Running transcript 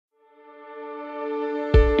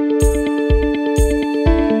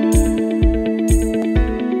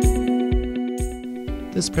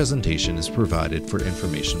This presentation is provided for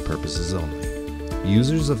information purposes only.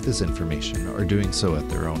 Users of this information are doing so at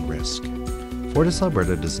their own risk. Fortis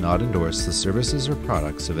Alberta does not endorse the services or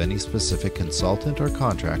products of any specific consultant or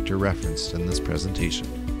contractor referenced in this presentation.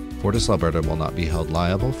 Fortis Alberta will not be held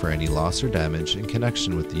liable for any loss or damage in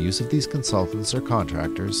connection with the use of these consultants or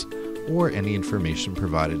contractors or any information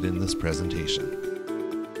provided in this presentation.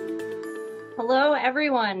 Hello,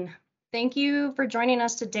 everyone. Thank you for joining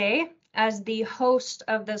us today. As the host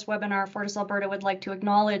of this webinar, Fortis Alberta would like to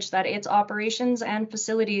acknowledge that its operations and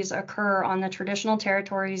facilities occur on the traditional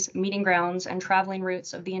territories, meeting grounds, and traveling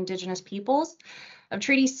routes of the Indigenous peoples of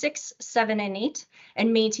Treaty 6, 7, and 8, and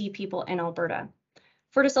Métis people in Alberta.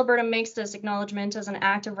 Fortis Alberta makes this acknowledgement as an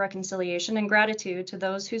act of reconciliation and gratitude to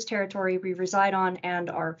those whose territory we reside on and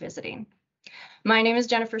are visiting. My name is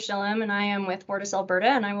Jennifer Shillham, and I am with Fortis Alberta,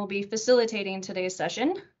 and I will be facilitating today's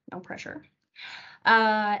session. No pressure.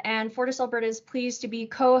 And Fortis Alberta is pleased to be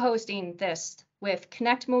co-hosting this with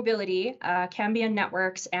Connect Mobility, Cambian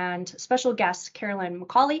Networks, and special guests Caroline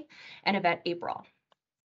McCauley and Yvette April.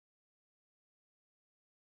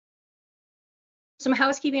 Some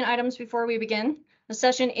housekeeping items before we begin. The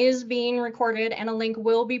session is being recorded and a link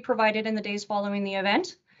will be provided in the days following the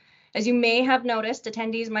event. As you may have noticed,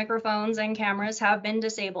 attendees' microphones and cameras have been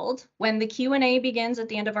disabled. When the Q&A begins at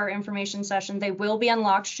the end of our information session, they will be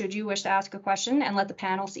unlocked should you wish to ask a question and let the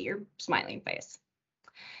panel see your smiling face.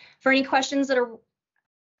 For any questions that are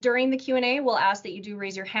during the Q&A, we'll ask that you do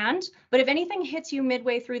raise your hand, but if anything hits you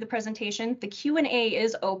midway through the presentation, the Q&A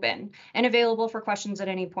is open and available for questions at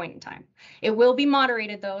any point in time. It will be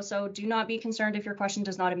moderated though, so do not be concerned if your question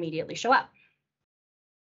does not immediately show up.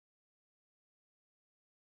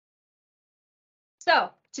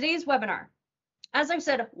 So today's webinar, as I've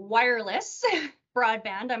said, wireless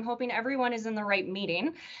broadband. I'm hoping everyone is in the right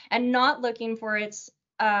meeting and not looking for its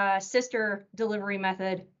sister delivery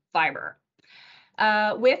method, fiber.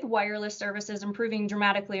 With wireless services improving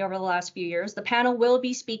dramatically over the last few years, the panel will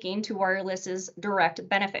be speaking to wireless's direct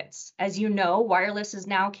benefits. As you know, wireless is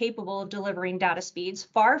now capable of delivering data speeds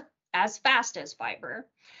as fast as fiber,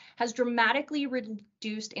 has dramatically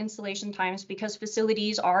reduced installation times because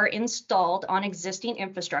facilities are installed on existing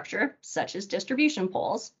infrastructure, such as distribution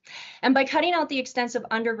poles. And by cutting out the extensive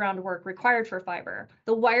underground work required for fiber,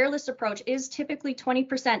 the wireless approach is typically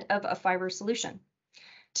 20% of a fiber solution.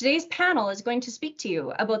 Today's panel is going to speak to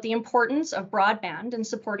you about the importance of broadband in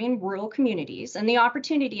supporting rural communities and the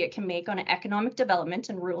opportunity it can make on economic development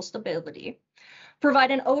and rural stability.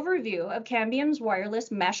 Provide an overview of Cambian's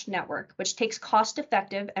wireless mesh network, which takes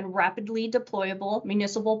cost-effective and rapidly deployable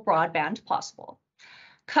municipal broadband possible.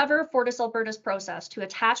 Cover Fortis Alberta's process to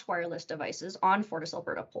attach wireless devices on Fortis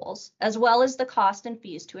Alberta poles, as well as the cost and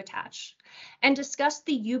fees to attach. And discuss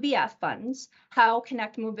the UBF funds, how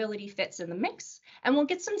Connect Mobility fits in the mix, and we'll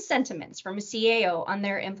get some sentiments from a CAO on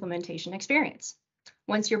their implementation experience.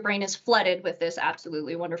 Once your brain is flooded with this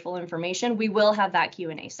absolutely wonderful information, we will have that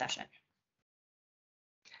Q&A session.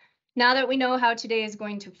 Now that we know how today is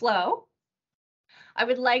going to flow, I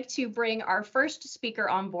would like to bring our first speaker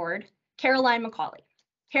on board, Caroline McCauley.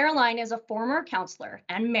 Caroline is a former councillor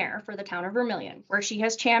and mayor for the town of Vermilion, where she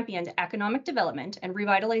has championed economic development and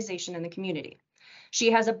revitalization in the community. She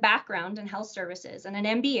has a background in health services and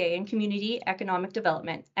an MBA in community economic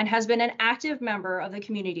development and has been an active member of the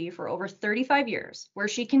community for over 35 years, where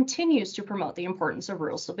she continues to promote the importance of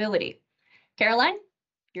rural stability. Caroline,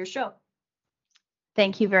 your show.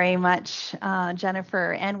 Thank you very much,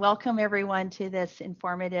 Jennifer, and welcome everyone to this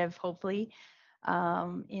informative, hopefully,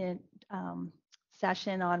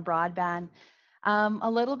 session on broadband. A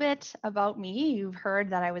little bit about me. You've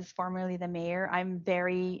heard that I was formerly the mayor. I'm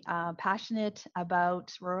very passionate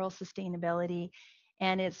about rural sustainability,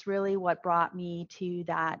 and it's really what brought me to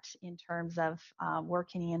that in terms of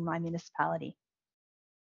working in my municipality.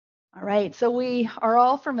 All right, so we are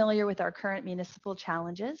all familiar with our current municipal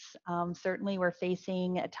challenges. Certainly we're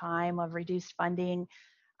facing a time of reduced funding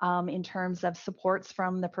in terms of supports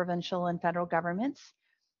from the provincial and federal governments.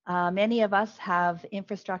 Many of us have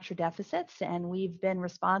infrastructure deficits, and we've been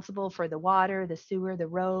responsible for the water, the sewer, the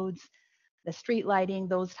roads, the street lighting,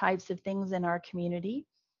 those types of things in our community.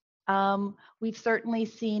 We've certainly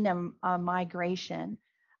seen a migration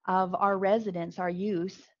of our residents, our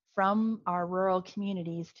youth, from our rural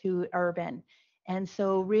communities to urban. And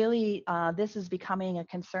so really, this is becoming a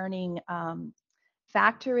concerning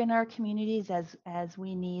factor in our communities as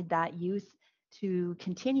we need that youth to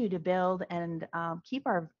continue to build and keep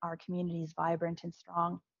our communities vibrant and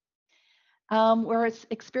strong. We're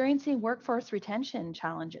experiencing workforce retention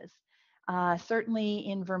challenges. Certainly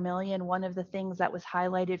in Vermilion, one of the things that was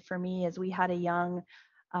highlighted for me is we had a young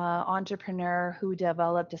entrepreneur who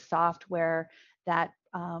developed a software that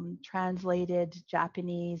translated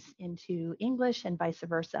Japanese into English and vice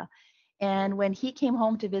versa. And when he came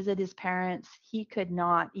home to visit his parents, he could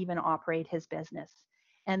not even operate his business.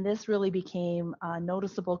 And this really became a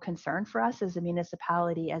noticeable concern for us as a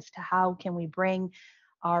municipality as to how can we bring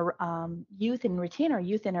our youth and retain our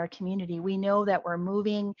youth in our community. We know that we're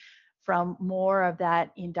moving from more of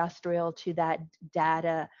that industrial to that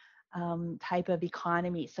data type of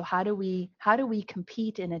economy. So how do we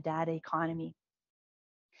compete in a data economy?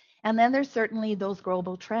 And then there's certainly those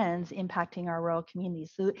global trends impacting our rural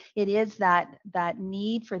communities. So it is that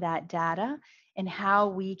need for that data and how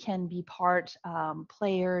we can be part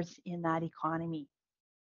players in that economy.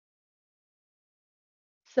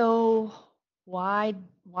 So why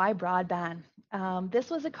broadband?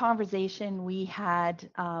 This was a conversation we had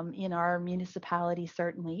in our municipality,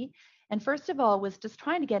 certainly. And first of all, was just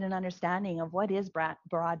trying to get an understanding of what is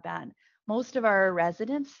broadband. Most of our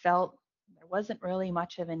residents felt there wasn't really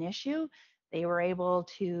much of an issue. They were able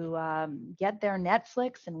to get their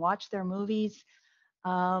Netflix and watch their movies,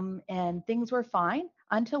 and things were fine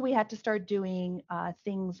until we had to start doing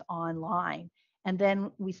things online. And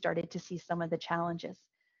then we started to see some of the challenges.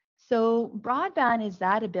 So, broadband is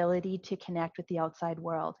that ability to connect with the outside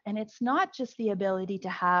world. And it's not just the ability to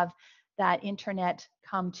have that internet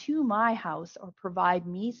come to my house or provide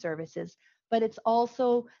me services, but it's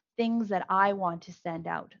also things that I want to send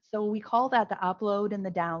out. So, we call that the upload and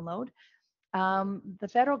the download. The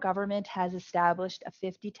federal government has established a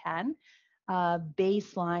 50-10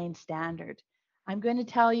 baseline standard. I'm going to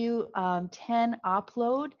tell you 10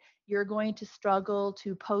 upload, you're going to struggle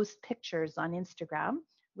to post pictures on Instagram,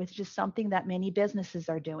 which is something that many businesses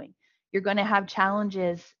are doing. You're going to have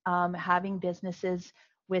challenges having businesses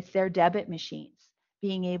with their debit machines,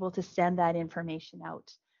 being able to send that information out.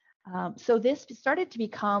 So this started to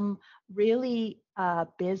become really a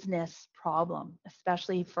business problem,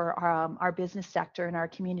 especially for our business sector in our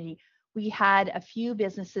community. We had a few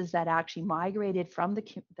businesses that actually migrated from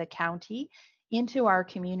the county into our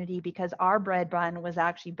community because our breadband was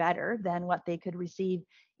actually better than what they could receive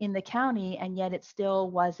in the county, and yet it still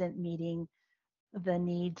wasn't meeting the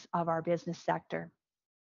needs of our business sector.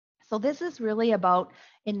 So this is really about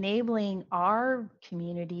enabling our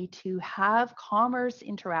community to have commerce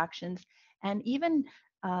interactions and even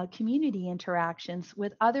community interactions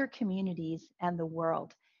with other communities and the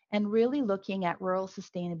world. And really looking at rural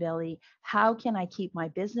sustainability. How can I keep my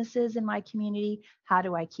businesses in my community? How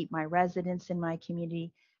do I keep my residents in my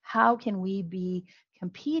community? How can we be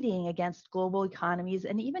competing against global economies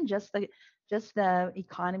and even just the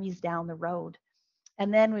economies down the road?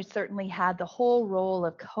 And then we certainly had the whole role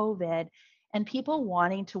of COVID and people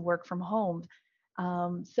wanting to work from home.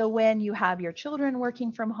 So when you have your children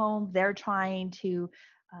working from home, they're trying to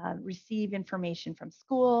receive information from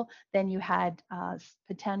school. Then you had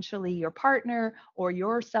potentially your partner or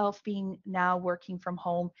yourself being now working from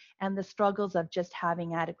home and the struggles of just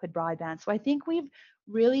having adequate broadband. So I think we've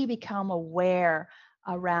really become aware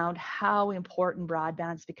around how important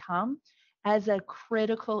broadband's become as a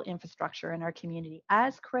critical infrastructure in our community,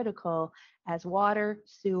 as critical as water,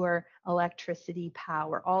 sewer, electricity,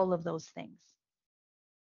 power, all of those things.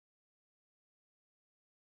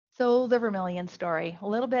 So, the Vermilion story, a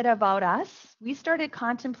little bit about us. We started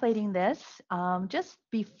contemplating this just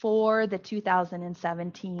before the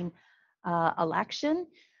 2017 election.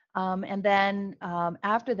 And then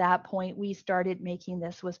after that point, we started making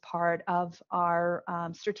this was part of our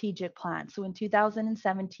strategic plan. So in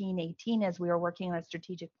 2017-18, as we were working on a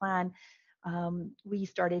strategic plan, we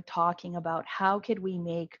started talking about how could we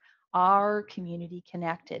make our community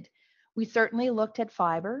connected. We certainly looked at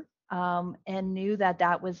fiber and knew that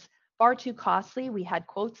that was far too costly. We had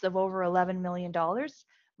quotes of over $11 million.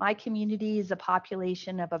 My community is a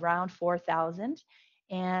population of around 4,000.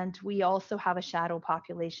 And we also have a shadow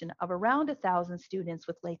population of around 1,000 students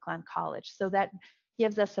with Lakeland College. So that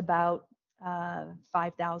gives us about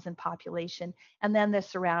 5,000 population. And then the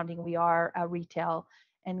surrounding, we are a retail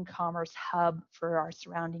and commerce hub for our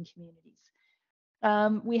surrounding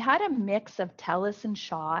communities. We had a mix of TELUS and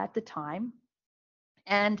Shaw at the time.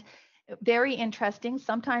 And very interesting,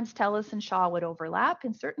 sometimes TELUS and Shaw would overlap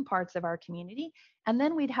in certain parts of our community. And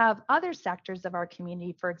then we'd have other sectors of our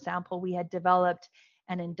community. For example, we had developed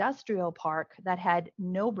an industrial park that had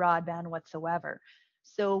no broadband whatsoever.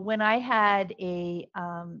 So when I had a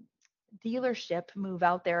dealership move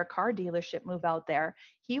out there, a car dealership move out there,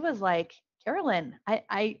 he was like, Carolyn,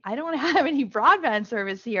 I don't have any broadband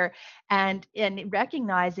service here. And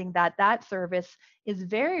recognizing that that service is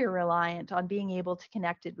very reliant on being able to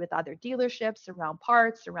connect it with other dealerships, around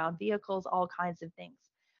parts, around vehicles, all kinds of things.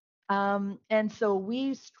 And so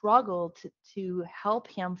we struggled to help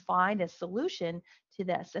him find a solution to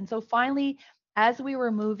this. And so finally, as we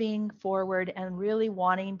were moving forward and really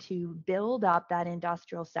wanting to build up that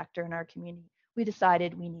industrial sector in our community, we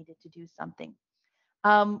decided we needed to do something.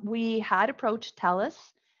 We had approached TELUS,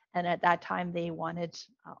 and at that time they wanted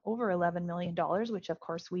over $11 million, which of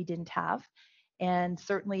course we didn't have. And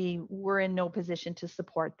certainly we're in no position to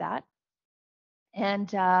support that.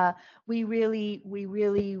 And we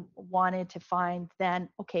really wanted to find then,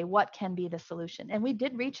 okay, what can be the solution? And we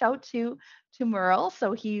did reach out to Merle,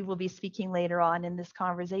 so he will be speaking later on in this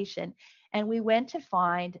conversation. And we went to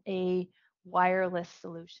find a wireless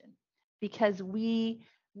solution because we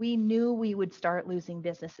knew we would start losing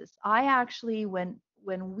businesses. I actually, when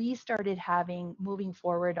we started having moving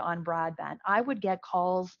forward on broadband, I would get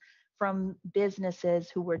calls from businesses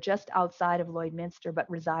who were just outside of Lloydminster but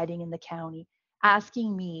residing in the county,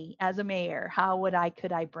 asking me as a mayor, how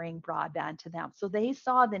could I bring broadband to them? So they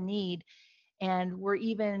saw the need and were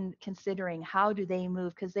even considering how do they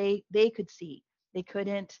move, because they could see they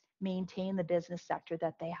couldn't maintain the business sector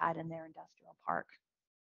that they had in their industrial park.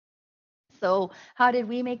 So how did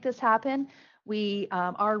we make this happen?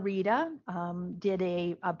 Our RETA did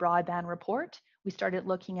a broadband report. We started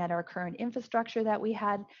looking at our current infrastructure that we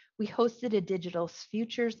had. We hosted a digital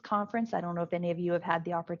futures conference. I don't know if any of you have had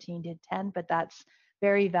the opportunity to attend, but that's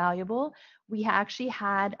very valuable. We actually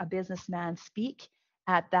had a businessman speak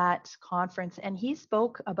at that conference, and he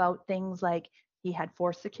spoke about things like he had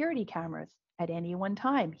 4 security cameras at any one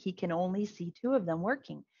time. He can only see 2 of them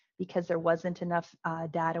working because there wasn't enough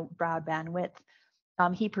data broadband width.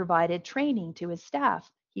 He provided training to his staff.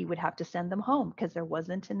 He would have to send them home because there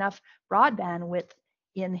wasn't enough broadband width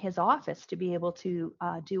in his office to be able to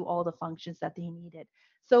do all the functions that they needed.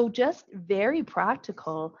 So just very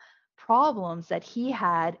practical problems that he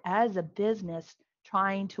had as a business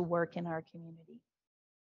trying to work in our community.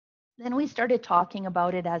 Then we started talking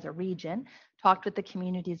about it as a region, talked with the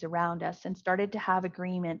communities around us, and started to have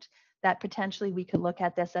agreement that potentially we could look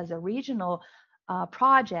at this as a regional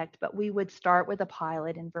project, but we would start with a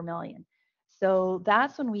pilot in Vermilion. So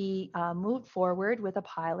that's when we moved forward with a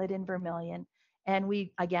pilot in Vermilion. And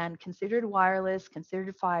we, again, considered wireless,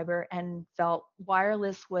 considered fiber, and felt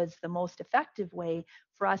wireless was the most effective way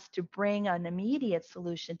for us to bring an immediate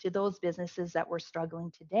solution to those businesses that were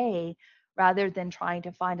struggling today rather than trying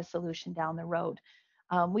to find a solution down the road.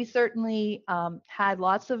 We certainly had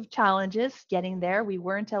lots of challenges getting there. We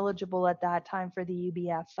weren't eligible at that time for the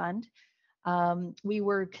UBF fund. We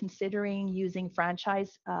were considering using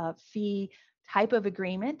franchise fee type of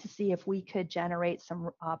agreement to see if we could generate some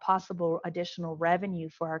possible additional revenue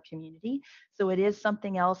for our community. So it is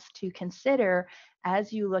something else to consider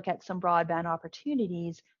as you look at some broadband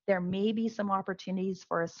opportunities. There may be some opportunities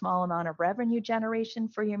for a small amount of revenue generation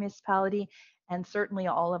for your municipality, and certainly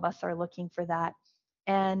all of us are looking for that.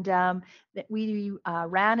 And we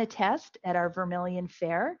ran a test at our Vermilion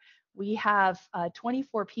Fair. We have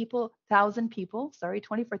 24,000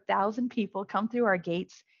 people come through our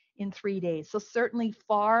gates in 3 days. So certainly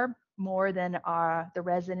far more than the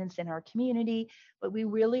residents in our community, but we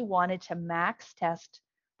really wanted to max test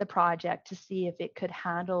the project to see if it could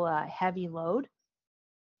handle a heavy load.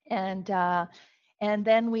 And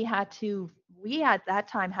then we at that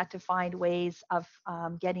time had to find ways of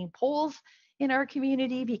getting poles in our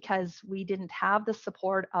community because we didn't have the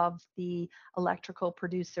support of the electrical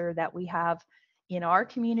producer that we have in our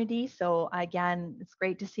community. So again, it's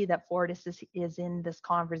great to see that Fortis is in this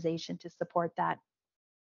conversation to support that.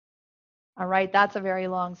 All right, that's a very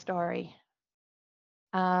long story.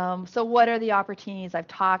 So what are the opportunities? I've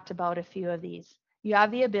talked about a few of these. You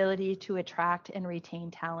have the ability to attract and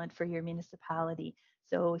retain talent for your municipality.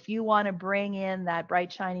 So if you want to bring in that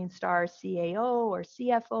bright shining star CAO or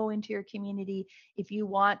CFO into your community, if you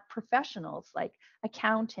want professionals like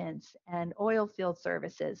accountants and oil field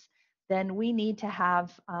services, then we need to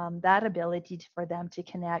have that ability for them to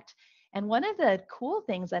connect. And one of the cool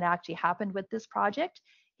things that actually happened with this project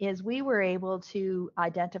is we were able to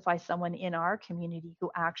identify someone in our community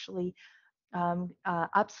who actually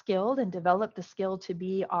upskilled and developed the skill to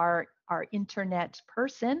be our internet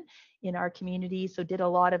person in our community. So did a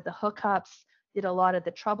lot of the hookups, did a lot of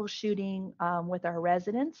the troubleshooting with our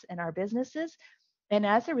residents and our businesses. And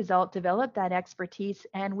as a result, developed that expertise,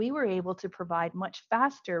 and we were able to provide much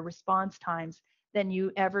faster response times than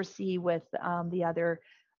you ever see with the other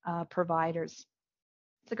providers.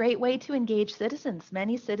 It's a great way to engage citizens.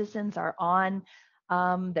 Many citizens are on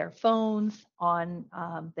their phones, on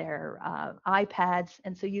their iPads.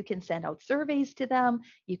 And so you can send out surveys to them,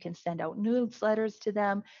 you can send out newsletters to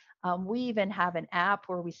them. We even have an app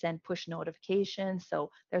where we send push notifications.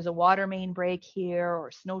 So there's a water main break here,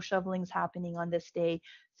 or snow shoveling's happening on this day.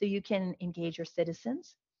 So you can engage your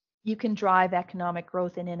citizens. You can drive economic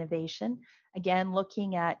growth and innovation. Again,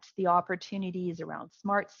 looking at the opportunities around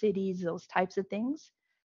smart cities, those types of things.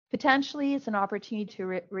 Potentially, it's an opportunity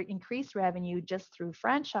to increase revenue just through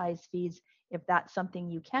franchise fees, if that's something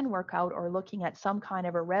you can work out, or looking at some kind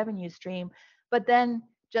of a revenue stream. But then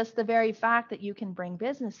just the very fact that you can bring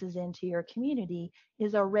businesses into your community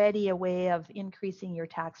is already a way of increasing your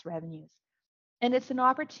tax revenues. And it's an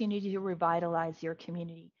opportunity to revitalize your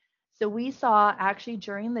community. So we saw actually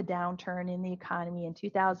during the downturn in the economy in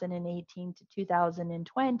 2018 to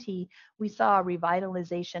 2020, we saw a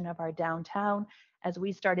revitalization of our downtown as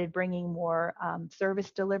we started bringing more service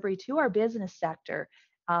delivery to our business sector.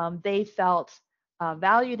 They felt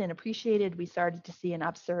valued and appreciated. We started to see an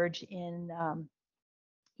upsurge in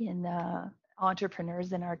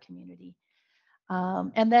entrepreneurs in our community.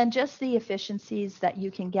 And then just the efficiencies that you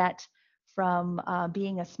can get from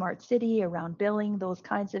being a smart city around billing, those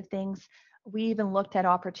kinds of things. We even looked at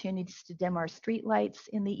opportunities to dim our street lights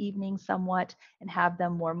in the evening somewhat and have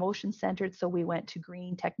them more motion centered. So we went to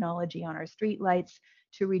green technology on our street lights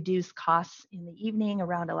to reduce costs in the evening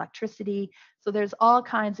around electricity. So there's all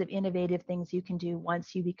kinds of innovative things you can do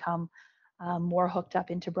once you become more hooked up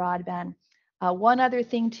into broadband. One other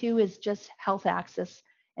thing too is just health access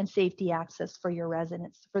and safety access for your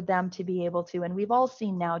residents, for them to be able to. And we've all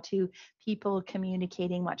seen now too, people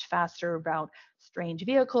communicating much faster about strange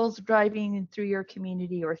vehicles driving through your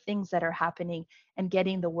community or things that are happening, and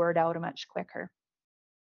getting the word out much quicker.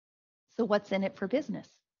 So what's in it for business?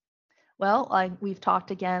 Well, we've talked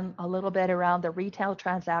again a little bit around the retail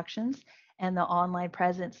transactions and the online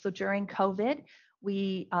presence. So during COVID,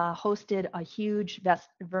 we hosted a huge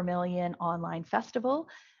Vermilion online festival.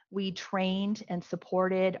 We trained and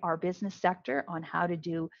supported our business sector on how to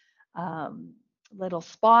do little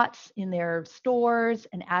spots in their stores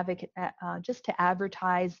and just to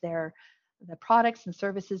advertise the products and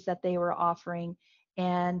services that they were offering.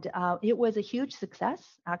 And it was a huge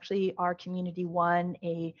success. Actually, our community won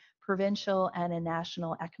a provincial and a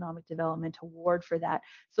national economic development award for that.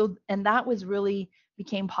 So, and that was really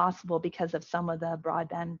became possible because of some of the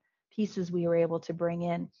broadband pieces we were able to bring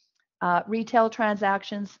in. Retail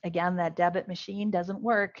transactions, again, that debit machine doesn't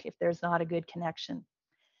work if there's not a good connection.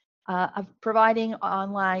 Of providing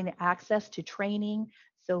online access to training.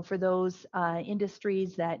 So for those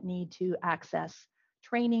industries that need to access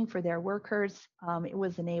training for their workers, it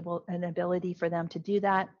was an ability for them to do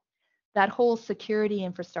that. That whole security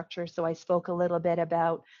infrastructure. So I spoke a little bit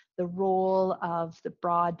about the role of the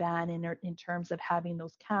broadband in terms of having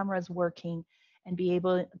those cameras working and be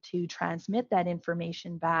able to transmit that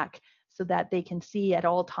information back so that they can see at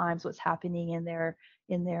all times what's happening in their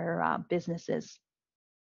businesses.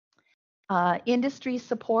 Industry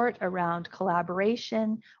support around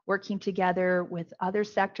collaboration, working together with other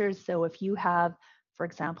sectors. So if you have, for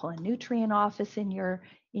example, a nutrient office in your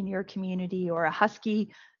community or a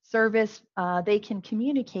Husky service, they can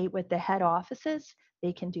communicate with the head offices.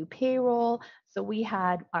 They can do payroll. So we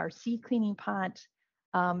had our seed cleaning plant.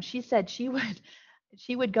 She said she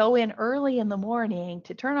would go in early in the morning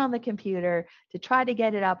to turn on the computer to try to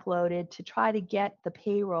get it uploaded, to try to get the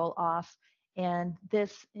payroll off. And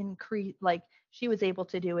this increased, like she was able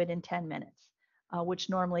to do it in 10 minutes, which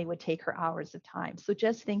normally would take her hours of time. So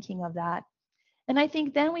just thinking of that. And I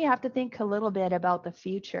think then we have to think a little bit about the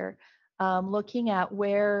future, looking at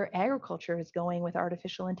where agriculture is going with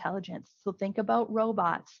artificial intelligence. So think about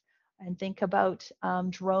robots and think about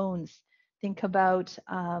drones, think about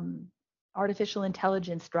artificial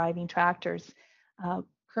intelligence driving tractors.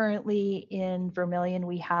 Currently in Vermilion,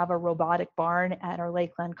 we have a robotic barn at our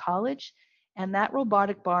Lakeland College, and that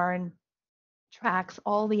robotic barn tracks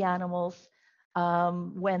all the animals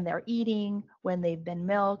when they're eating, when they've been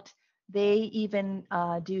milked. They even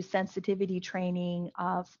do sensitivity training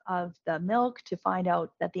of the milk to find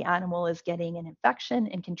out that the animal is getting an infection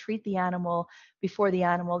and can treat the animal before the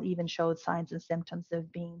animal even shows signs and symptoms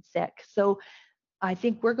of being sick. So I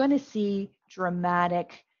think we're going to see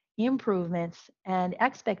dramatic improvements and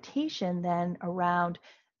expectation then around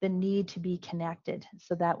the need to be connected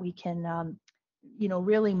so that we can,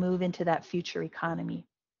 really move into that future economy.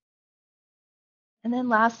 And then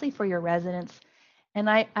lastly, for your residents, and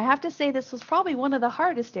I have to say this was probably one of the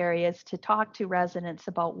hardest areas to talk to residents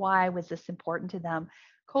about why was this important to them.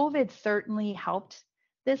 COVID certainly helped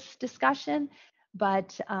this discussion,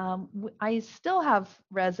 But I still have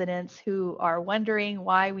residents who are wondering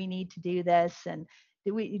why we need to do this, and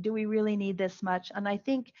do we really need this much? And I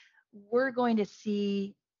think we're going to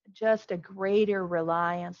see just a greater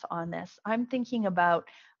reliance on this. I'm thinking about,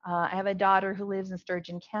 I have a daughter who lives in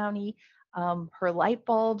Sturgeon County. Her light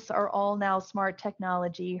bulbs are all now smart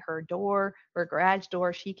technology. Her garage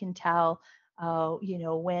door, she can tell,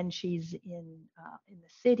 when she's in the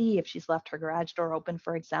city, if she's left her garage door open,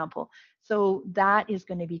 for example. So that is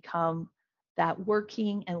going to become, that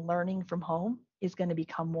working and learning from home is going to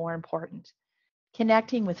become more important.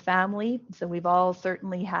 Connecting with family. So we've all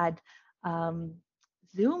certainly had um,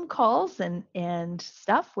 Zoom calls and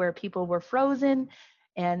stuff where people were frozen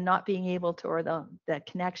and not being able to, or the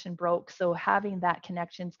connection broke. So having that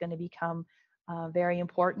connection is going to become very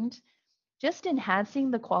important. Just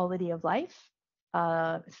enhancing the quality of life.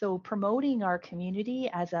 So promoting our community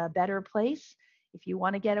as a better place. If you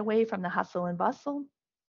want to get away from the hustle and bustle,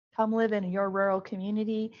 come live in your rural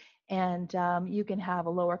community, and you can have a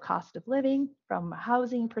lower cost of living from a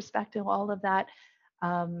housing perspective, all of that.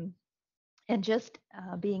 Um, and just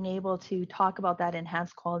being able to talk about that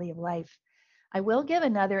enhanced quality of life. I will give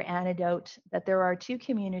another anecdote that there are two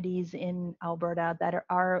communities in Alberta that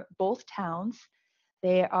are both towns.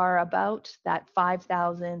 They are about that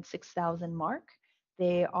 5,000, 6,000 mark.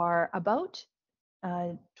 They are about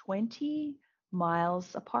 20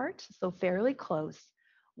 miles apart, so fairly close.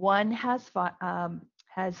 One has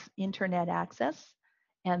internet access,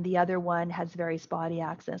 and the other one has very spotty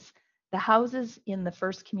access. The houses in the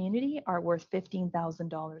first community are worth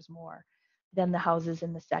 $15,000 more than the houses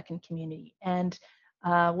in the second community. And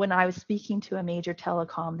when I was speaking to a major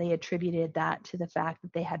telecom, they attributed that to the fact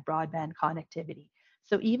that they had broadband connectivity.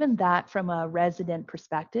 So even that, from a resident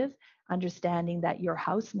perspective, understanding that your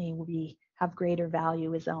house may have greater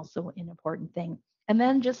value is also an important thing. And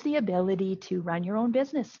then just the ability to run your own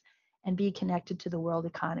business and be connected to the world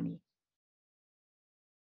economy.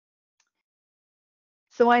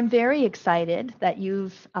 So I'm very excited that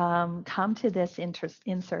you've come to this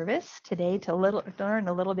in service today to learn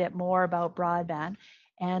a little bit more about broadband.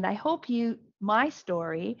 And I hope my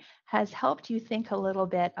story has helped you think a little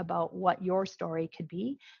bit about what your story could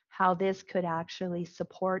be, how this could actually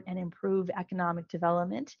support and improve economic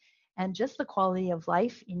development and just the quality of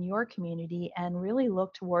life in your community, and really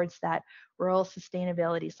look towards that rural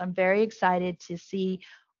sustainability. So I'm very excited to see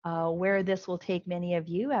where this will take many of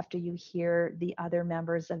you after you hear the other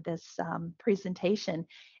members of this presentation,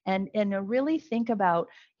 and really think about,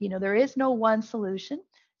 there is no one solution.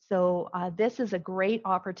 So this is a great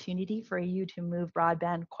opportunity for you to move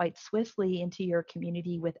broadband quite swiftly into your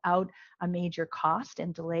community without a major cost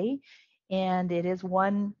and delay. And it is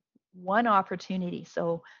one opportunity.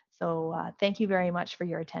 So thank you very much for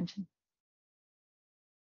your attention.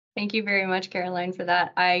 Thank you very much, Caroline, for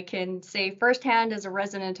that. I can say firsthand, as a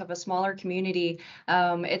resident of a smaller community,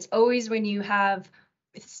 it's always when you have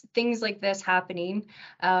things like this happening,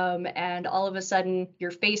 and all of a sudden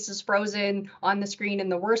your face is frozen on the screen in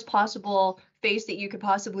the worst possible face that you could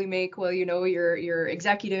possibly make. Well, your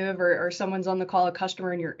executive or someone's on the call, a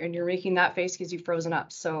customer, and you're making that face because you've frozen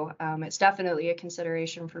up. So it's definitely a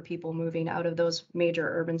consideration for people moving out of those major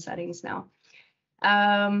urban settings now.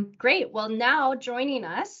 Great. Well, now joining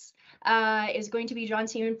us is going to be John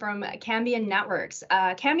Seaman from Cambian Networks.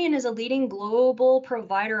 Cambian is a leading global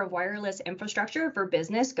provider of wireless infrastructure for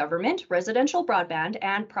business, government, residential broadband,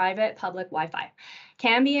 and private public Wi-Fi.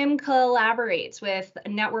 Cambian collaborates with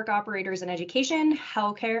network operators in education,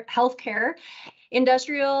 healthcare,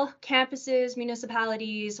 industrial campuses,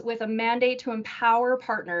 municipalities, with a mandate to empower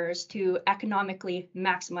partners to economically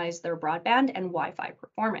maximize their broadband and Wi-Fi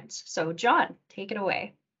performance. So John, take it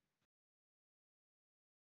away.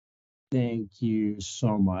 Thank you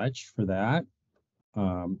so much for that.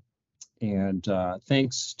 And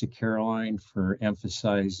thanks to Caroline for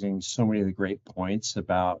emphasizing so many of the great points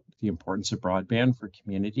about the importance of broadband for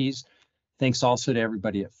communities. Thanks also to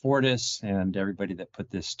everybody at Fortis and everybody that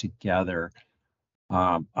put this together.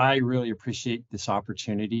 I really appreciate this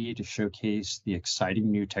opportunity to showcase the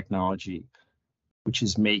exciting new technology, which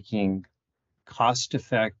is making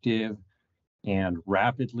cost-effective and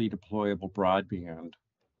rapidly deployable broadband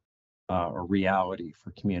a reality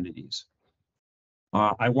for communities.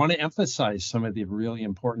 I want to emphasize some of the really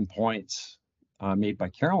important points made by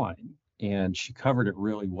Caroline, and she covered it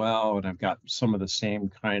really well, and I've got some of the same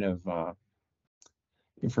kind of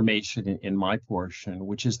information in my portion,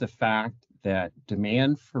 which is the fact that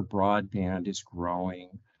demand for broadband is growing.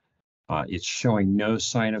 It's showing no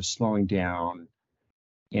sign of slowing down.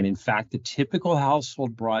 And in fact, the typical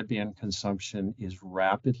household broadband consumption is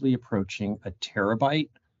rapidly approaching a terabyte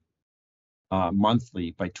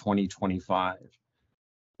monthly by 2025.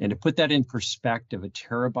 And to put that in perspective, a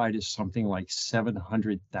terabyte is something like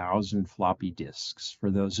 700,000 floppy disks, for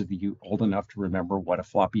those of you old enough to remember what a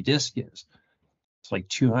floppy disk is. It's like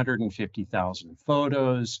 250,000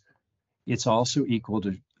 photos. It's also equal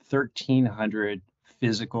to 1,300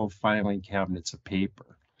 physical filing cabinets of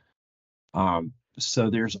paper. So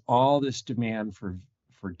there's all this demand for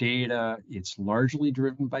data. It's largely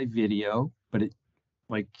driven by video, but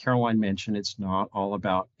like Caroline mentioned, it's not all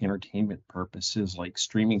about entertainment purposes like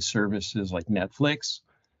streaming services like Netflix,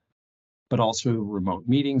 but also remote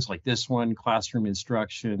meetings like this one, classroom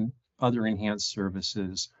instruction, other enhanced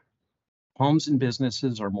services. Homes and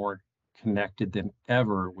businesses are more connected than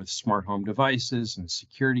ever with smart home devices and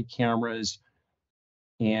security cameras.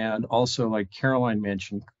 And also, like Caroline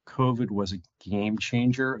mentioned, COVID was a game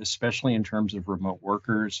changer, especially in terms of remote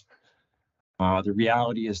workers. The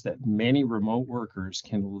reality is that many remote workers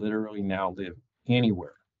can literally now live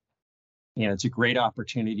anywhere. And it's a great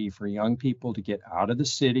opportunity for young people to get out of the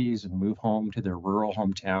cities and move home to their rural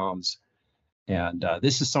hometowns. And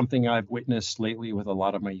this is something I've witnessed lately with a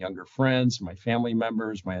lot of my younger friends, my family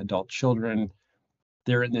members, my adult children.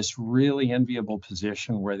 They're in this really enviable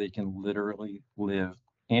position where they can literally live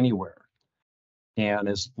anywhere. And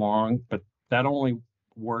but that only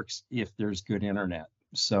works if there's good internet.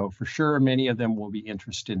 So for sure, many of them will be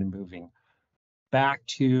interested in moving back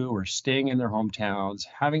to or staying in their hometowns.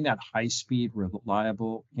 Having that high-speed,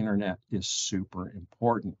 reliable internet is super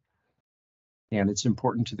important. And it's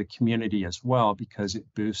important to the community as well because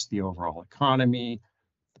it boosts the overall economy,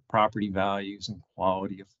 the property values, and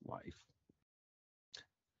quality of life.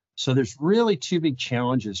 So there's really two big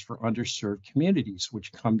challenges for underserved communities,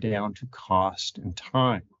 which come down to cost and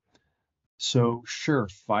time. So sure,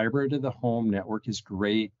 fiber to the home network is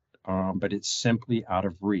great, but it's simply out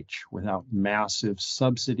of reach without massive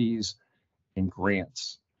subsidies and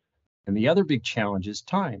grants. And the other big challenge is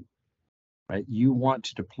time, right? You want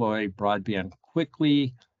to deploy broadband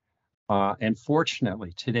quickly. And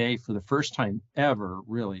fortunately, today, for the first time ever,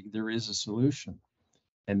 really, there is a solution.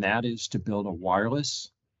 And that is to build a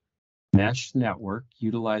wireless mesh network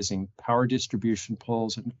utilizing power distribution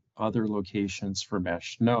poles and other locations for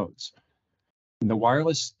mesh nodes. And the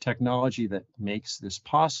wireless technology that makes this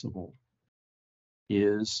possible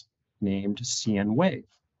is named cnWave,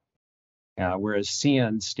 whereas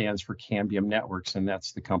CN stands for Cambium Networks, and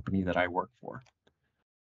that's the company that I work for.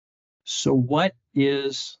 So what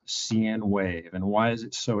is cnWave and why is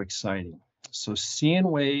it so exciting? So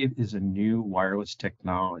cnWave is a new wireless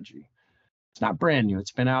technology. It's not brand new.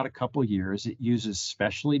 It's been out a couple years. It uses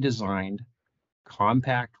specially designed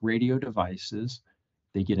compact radio devices.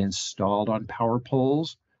 They get installed on power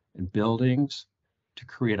poles and buildings to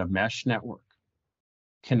create a mesh network,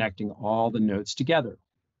 connecting all the nodes together.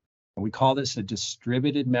 And we call this a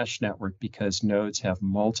distributed mesh network because nodes have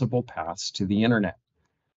multiple paths to the internet.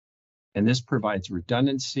 And this provides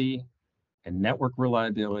redundancy and network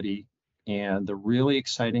reliability. And the really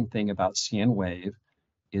exciting thing about cnWave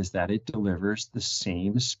is that it delivers the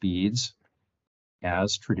same speeds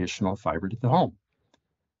as traditional fiber to the home.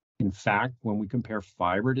 In fact, when we compare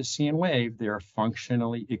fiber to cnWave, they are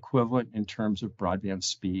functionally equivalent in terms of broadband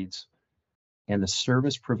speeds, and the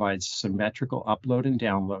service provides symmetrical upload and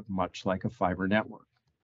download, much like a fiber network.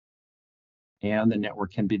 And the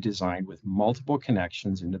network can be designed with multiple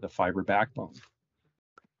connections into the fiber backbone.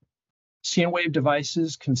 cnWave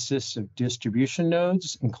devices consist of distribution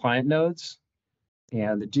nodes and client nodes,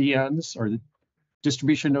 and the DNs are the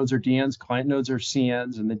distribution nodes are DNs, client nodes are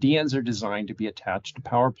CNs, and the DNs are designed to be attached to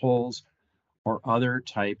power poles or other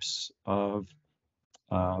types of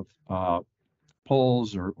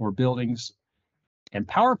poles or buildings. And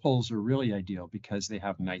power poles are really ideal because they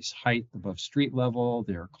have nice height above street level,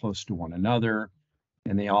 they're close to one another,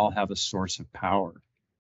 and they all have a source of power.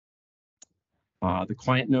 The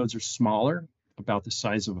client nodes are smaller, about the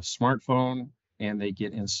size of a smartphone, and they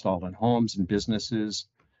get installed in homes and businesses.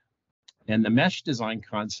 And the mesh design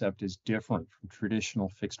concept is different from traditional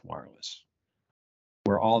fixed wireless,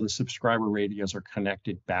 where all the subscriber radios are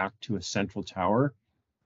connected back to a central tower.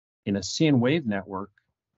 In a cnWave network,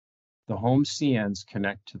 the home CNs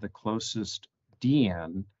connect to the closest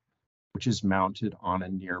DN, which is mounted on a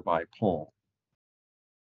nearby pole.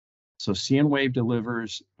 So cnWave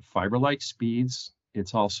delivers fiber-like speeds.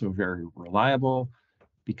 It's also very reliable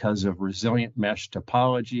because of resilient mesh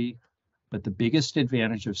topology. But the biggest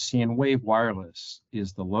advantage of cnWave wireless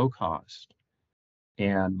is the low cost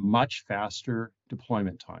and much faster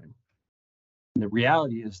deployment time. And the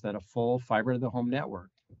reality is that a full fiber to the home network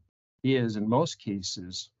is, in most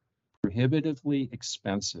cases, prohibitively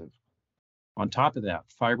expensive On top of that,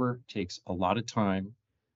 fiber takes a lot of time,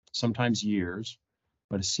 sometimes years,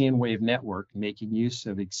 but a CN-Wave network making use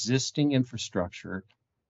of existing infrastructure,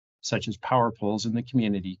 such as power poles in the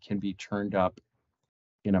community, can be turned up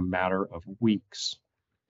in a matter of weeks.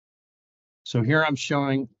 So here I'm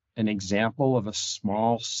showing an example of a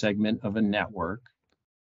small segment of a network,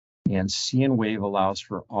 and CN-Wave allows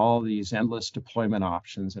for all these endless deployment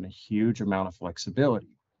options and a huge amount of flexibility.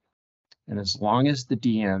 And as long as the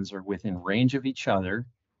DNs are within range of each other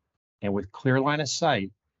and with clear line of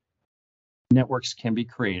sight, networks can be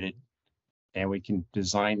created, and we can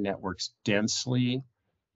design networks densely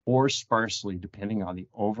or sparsely depending on the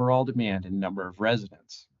overall demand and number of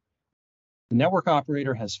residents. The network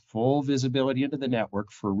operator has full visibility into the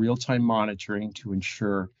network for real-time monitoring to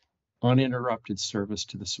ensure uninterrupted service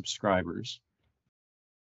to the subscribers.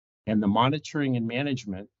 And the monitoring and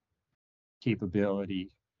management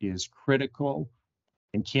capability is critical,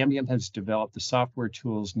 and Cambium has developed the software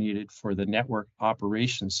tools needed for the Network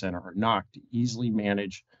Operations Center, or NOC, to easily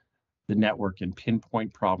manage the network and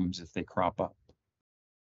pinpoint problems if they crop up.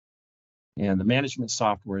 And the management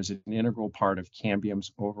software is an integral part of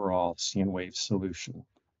Cambium's overall CN-Wave solution.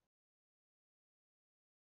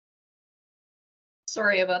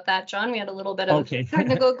 Sorry about that, John. We had a little bit of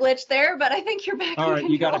technical glitch there, but I think you're back. All right,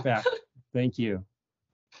 you got it back. Thank you.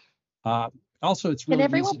 Also, it's really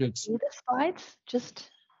easy to see the slides, just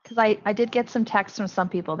because I did get some text from some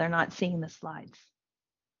people. They're not seeing the slides.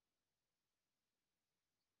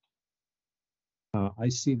 I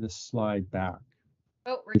see the slide back.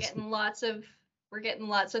 Oh, we're getting lots of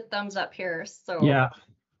thumbs up here. So yeah,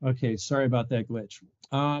 okay. Sorry about that glitch.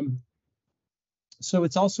 So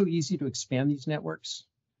it's also easy to expand these networks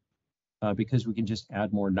because we can just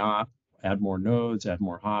add more nodes, add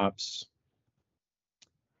more hops.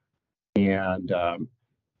 And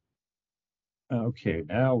okay,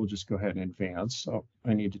 now we'll just go ahead and advance. So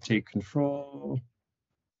I need to take control.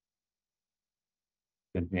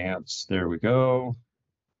 Advance, there we go.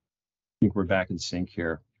 I think we're back in sync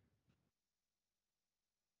here.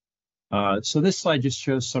 So this slide just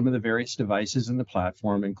shows some of the various devices in the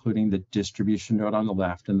platform, including the distribution node on the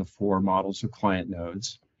left and the 4 models of client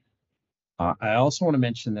nodes. I also want to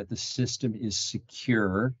mention that the system is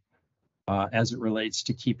secure as it relates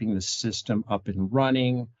to keeping the system up and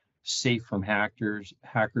running, safe from hackers,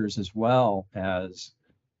 as well as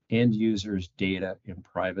end users' data and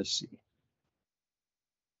privacy.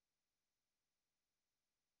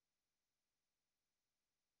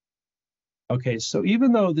 Okay, so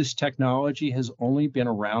even though this technology has only been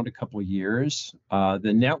around a couple of years,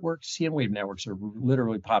 the networks, CN-Wave networks, are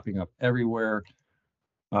literally popping up everywhere.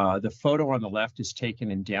 The photo on the left is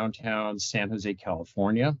taken in downtown San Jose,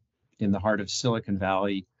 California, in the heart of Silicon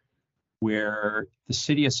Valley, where the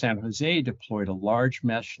city of San Jose deployed a large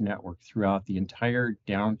mesh network throughout the entire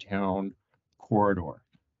downtown corridor.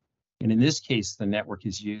 And in this case, the network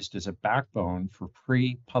is used as a backbone for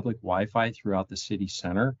public Wi-Fi throughout the city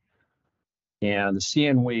center. And the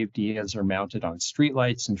CN-Wave DNs are mounted on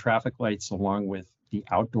streetlights and traffic lights, along with the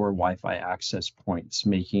outdoor Wi-Fi access points,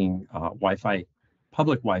 making public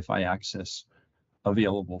Wi-Fi access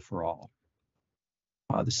available for all.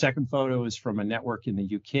 The second photo is from a network in the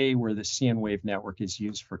UK where the CN-Wave network is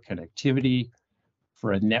used for connectivity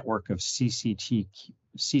for a network of CCTV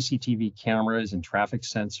cameras and traffic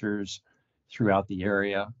sensors throughout the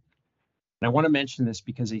area. And I want to mention this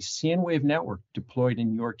because a CN-Wave network deployed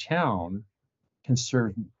in your town can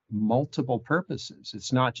serve multiple purposes.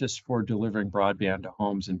 It's not just for delivering broadband to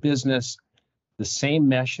homes and business. The same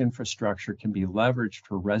mesh infrastructure can be leveraged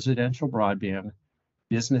for residential broadband,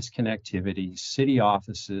 business connectivity, city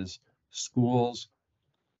offices, schools,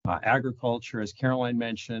 agriculture, as Caroline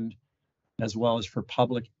mentioned, as well as for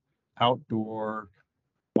public outdoor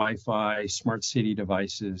Wi-Fi, smart city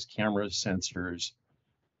devices, cameras, sensors,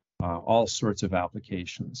 all sorts of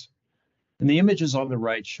applications. And the images on the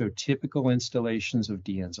right show typical installations of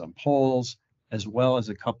DNs on poles, as well as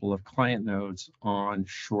a couple of client nodes on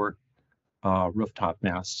short rooftop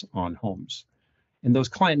masts on homes. And those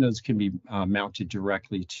client nodes can be mounted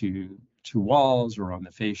directly to walls or on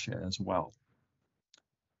the fascia as well.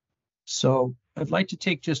 So I'd like to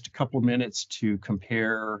take just a couple minutes to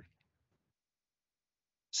compare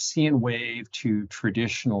CN-Wave to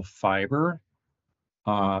traditional fiber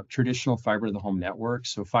to the home network.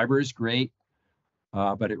 So fiber is great,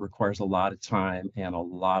 but it requires a lot of time and a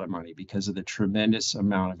lot of money because of the tremendous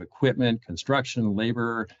amount of equipment, construction,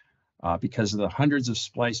 labor, because of the hundreds of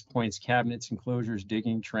splice points, cabinets, enclosures,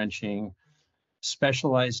 digging, trenching,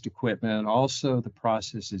 specialized equipment. Also, the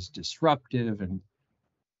process is disruptive and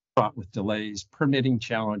fraught with delays, permitting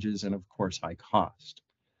challenges, and of course, high cost.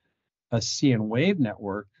 a CN wave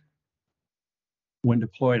network, when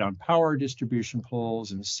deployed on power distribution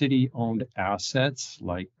poles and city-owned assets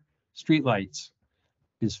like streetlights,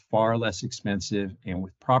 is far less expensive and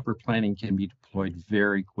with proper planning can be deployed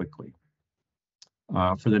very quickly.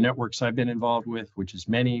 For the networks I've been involved with, which is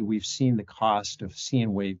many, we've seen the cost of CN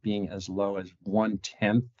wave being as low as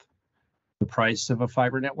 1/10 the price of a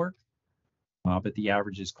fiber network, but the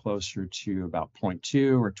average is closer to about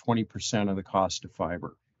 0.2 or 20% of the cost of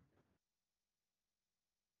fiber.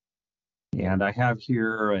 And I have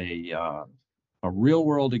here a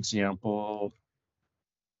real-world example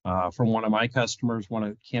from one of my customers, one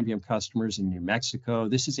of Cambium customers in New Mexico.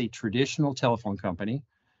 This is a traditional telephone company.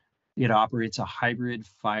 It operates a hybrid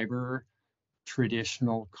fiber,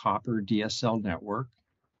 traditional copper DSL network.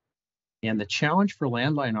 And the challenge for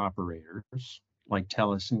landline operators like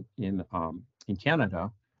TELUS in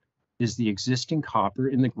Canada is the existing copper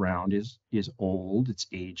in the ground is old, it's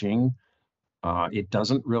aging. It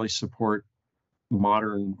doesn't really support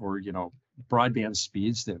modern or broadband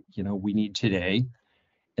speeds that we need today.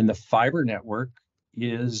 And the fiber network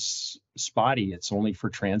is spotty. It's only for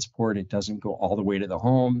transport. It doesn't go all the way to the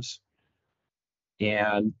homes.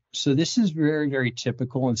 And so this is very, very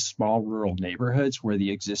typical in small rural neighborhoods where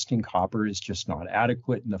the existing copper is just not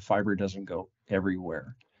adequate and the fiber doesn't go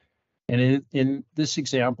everywhere. And in this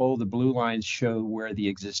example, the blue lines show where the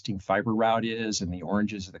existing fiber route is and the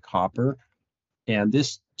oranges are the copper. And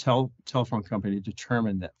this telephone company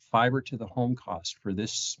determined that fiber to the home cost for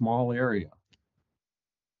this small area,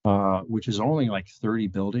 which is only like 30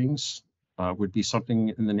 buildings, would be something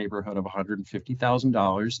in the neighborhood of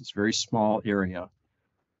 $150,000. It's a very small area,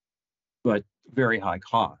 but very high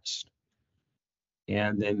cost.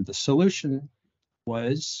 And then the solution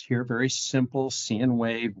was here, very simple CN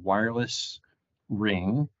wave wireless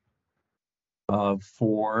ring of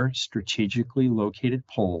 4 strategically located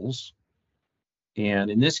poles. And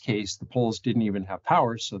in this case, the poles didn't even have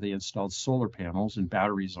power, so they installed solar panels and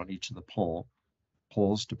batteries on each of the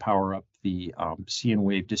poles to power up the CN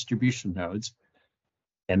wave distribution nodes.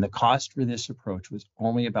 And the cost for this approach was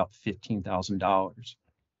only about $15,000,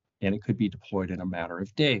 and it could be deployed in a matter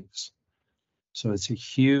of days. So it's a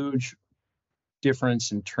huge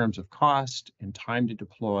difference in terms of cost and time to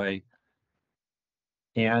deploy.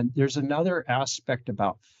 And there's another aspect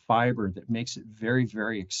about fiber that makes it very,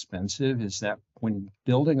 very expensive, is that when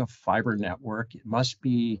building a fiber network, it must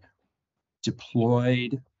be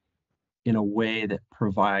deployed in a way that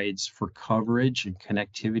provides for coverage and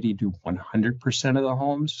connectivity to 100% of the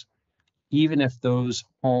homes, even if those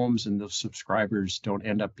homes and those subscribers don't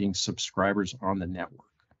end up being subscribers on the network.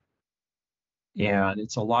 And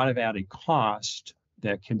it's a lot of added cost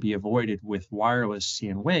that can be avoided with wireless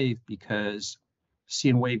CN wave, because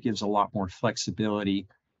CN wave gives a lot more flexibility,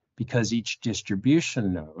 because each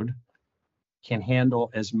distribution node can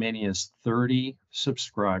handle as many as 30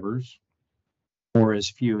 subscribers or as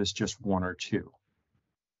few as just 1 or 2.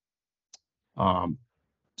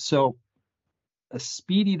 So a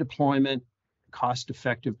speedy deployment,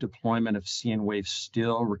 cost-effective deployment of CN wave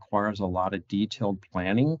still requires a lot of detailed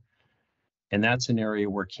planning. And that's an area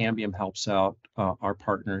where Cambium helps out our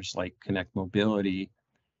partners like Connect Mobility.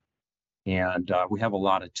 And we have a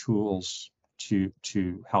lot of tools to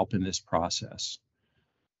help in this process.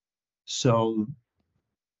 So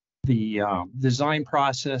the design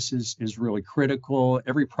process is really critical.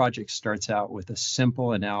 Every project starts out with a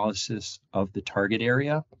simple analysis of the target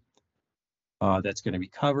area that's going to be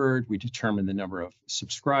covered. We determine the number of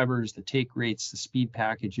subscribers, the take rates, the speed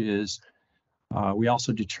packages. We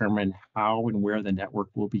also determine how and where the network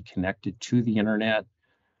will be connected to the internet,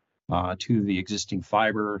 to the existing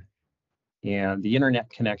fiber. And the internet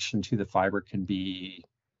connection to the fiber can be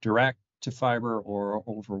direct to fiber or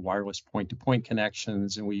over wireless point-to-point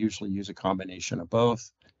connections, and we usually use a combination of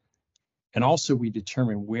both. And also we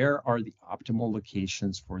determine where are the optimal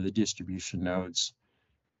locations for the distribution nodes.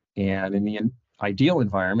 And in the ideal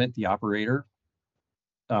environment, the operator,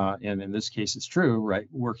 and in this case it's true, right,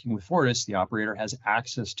 working with Fortis, the operator has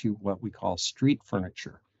access to what we call street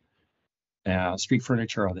furniture. Street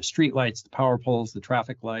furniture are the street lights, the power poles, the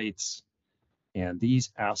traffic lights. And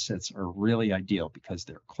these assets are really ideal because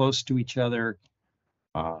they're close to each other.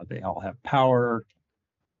 They all have power.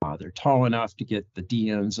 They're tall enough to get the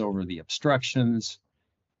DNs over the obstructions.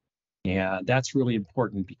 And that's really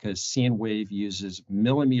important because CN wave uses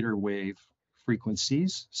millimeter wave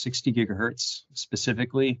frequencies, 60 gigahertz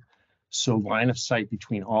specifically. So line of sight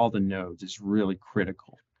between all the nodes is really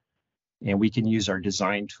critical. And we can use our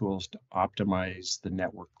design tools to optimize the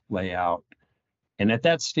network layout. And at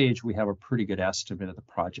that stage, we have a pretty good estimate of the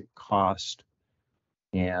project cost.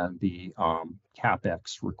 and the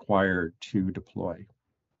CapEx required to deploy.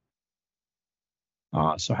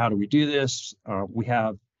 So how do we do this? We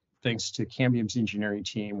have, thanks to Cambium's engineering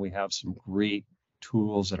team, we have some great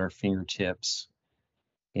tools at our fingertips.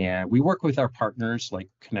 And we work with our partners like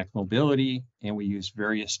Connect Mobility, and we use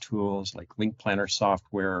various tools like Link Planner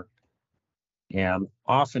software. And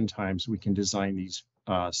oftentimes we can design these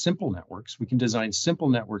simple networks. We can design simple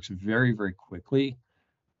networks very, very quickly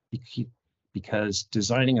because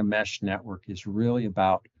designing a mesh network is really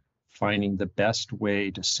about finding the best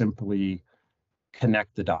way to simply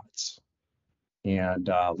connect the dots. And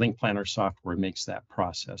Link Planner software makes that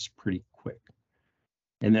process pretty quick.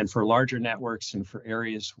 And then for larger networks and for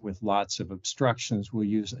areas with lots of obstructions, we'll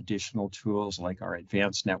use additional tools like our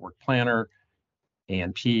Advanced Network Planner,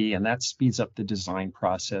 ANP, and that speeds up the design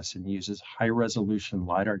process and uses high-resolution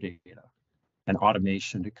LiDAR data and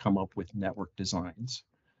automation to come up with network designs.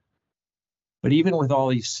 But even with all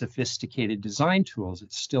these sophisticated design tools,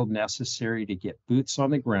 it's still necessary to get boots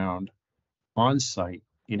on the ground, on site,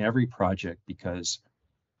 in every project, because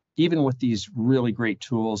even with these really great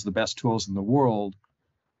tools, the best tools in the world,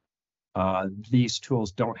 these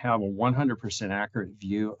tools don't have a 100% accurate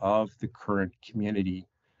view of the current community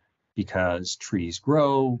because trees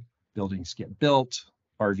grow, buildings get built,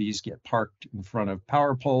 RVs get parked in front of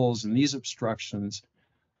power poles, and these obstructions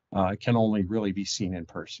can only really be seen in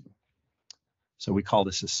person. So we call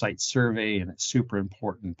this a site survey, and it's a super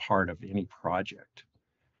important part of any project.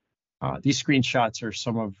 These screenshots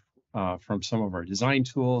are from some of our design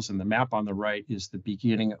tools, and the map on the right is the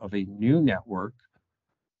beginning of a new network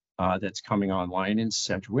that's coming online in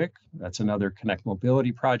Sedgwick. That's another Connect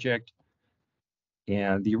Mobility project.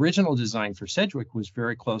 And the original design for Sedgwick was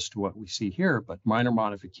very close to what we see here, but minor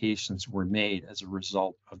modifications were made as a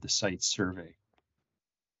result of the site survey.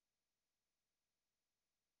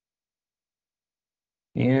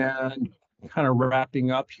 And kind of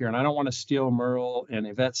wrapping up here, and I don't want to steal Merle and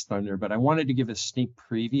Yvette's thunder, but I wanted to give a sneak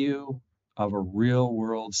preview of a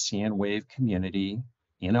real-world SandWave community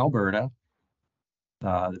in Alberta,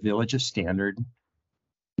 the village of Standard.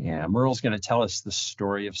 And Merle's going to tell us the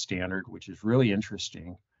story of Standard, which is really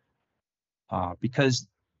interesting because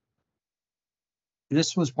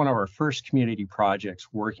this was one of our first community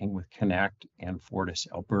projects working with Connect and Fortis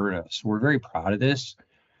Alberta. So we're very proud of this.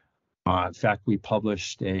 In fact, we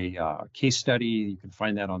published a case study. You can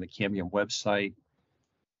find that on the Cambium website.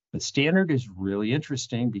 But Standard is really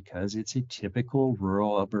interesting because it's a typical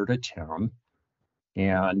rural Alberta town.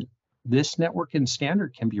 And this network in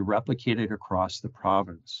Standard can be replicated across the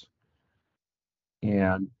province.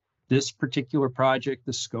 And this particular project,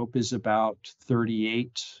 the scope is about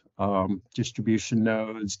 38 distribution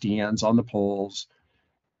nodes, DNs on the poles,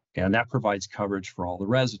 and that provides coverage for all the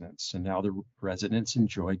residents. And now the residents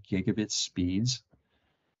enjoy gigabit speeds,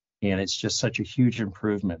 and it's just such a huge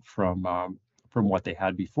improvement from what they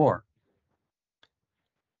had before.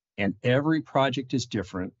 And every project is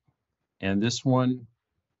different, and this one,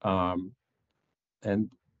 and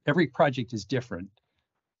every project is different,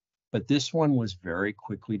 but this one was very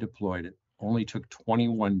quickly deployed. It only took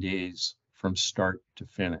 21 days from start to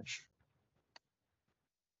finish.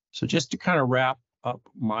 So just to kind of wrap up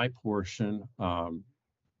my portion, I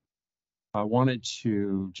wanted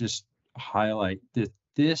to just highlight that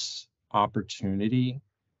this opportunity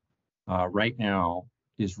right now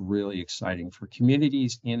is really exciting for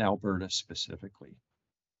communities in Alberta specifically.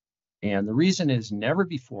 And the reason is never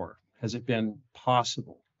before has it been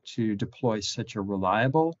possible to deploy such a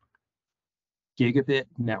reliable gigabit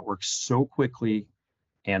network so quickly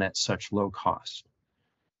and at such low cost.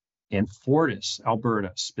 And Fortis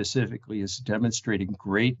Alberta specifically is demonstrating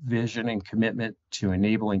great vision and commitment to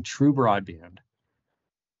enabling true broadband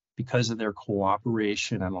because of their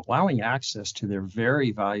cooperation and allowing access to their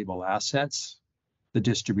very valuable assets, the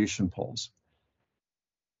distribution poles.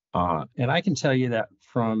 And I can tell you that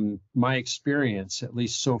from my experience, at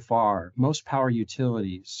least so far, most power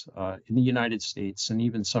utilities in the United States and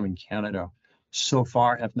even some in Canada so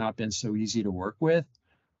far have not been so easy to work with.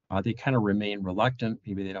 They kind of remain reluctant.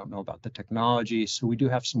 Maybe they don't know about the technology. So we do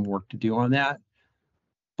have some work to do on that.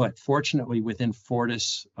 But fortunately, within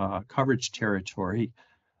Fortis coverage territory,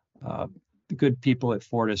 the good people at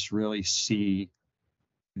Fortis really see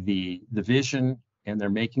the vision, and they're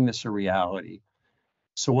making this a reality.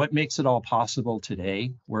 So what makes it all possible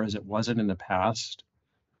today, whereas it wasn't in the past?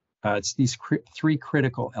 It's these three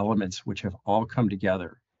critical elements which have all come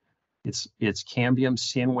together. It's Cambium's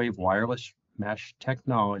SandWave wireless mesh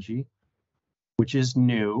technology, which is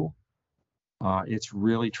new. It's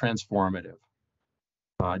really transformative.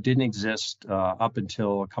 It didn't exist up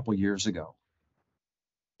until a couple years ago.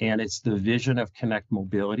 And it's the vision of Connect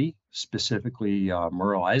Mobility, specifically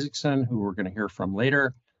Merle Isaacson, who we're going to hear from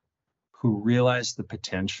later, who realized the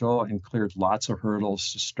potential and cleared lots of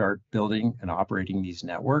hurdles to start building and operating these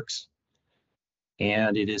networks.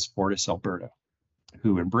 And it is Fortis Alberta,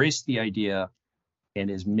 who embraced the idea and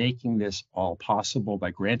is making this all possible by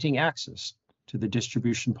granting access to the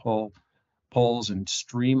distribution poles and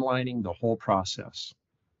streamlining the whole process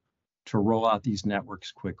to roll out these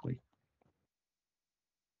networks quickly.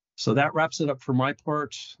 So that wraps it up for my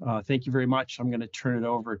part. Thank you very much. I'm going to turn it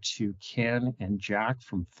over to Ken and Jack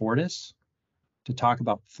from Fortis to talk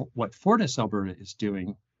about what Fortis Alberta is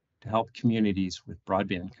doing to help communities with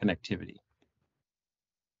broadband connectivity.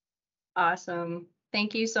 Awesome.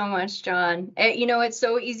 Thank you so much, John. It's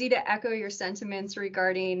so easy to echo your sentiments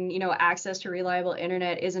regarding, access to reliable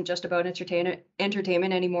internet isn't just about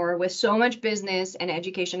entertainment anymore. With so much business and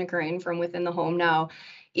education occurring from within the home now,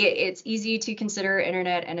 it's easy to consider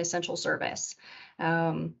internet an essential service.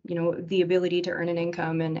 The ability to earn an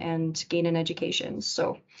income and gain an education.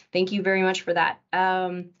 So thank you very much for that.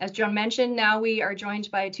 As John mentioned, now we are joined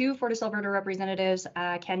by two Fortis Alberta representatives,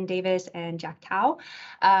 Ken Davis and Jack Tao.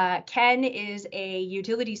 Ken is a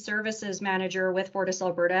utility services manager with Fortis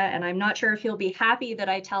Alberta, and I'm not sure if he'll be happy that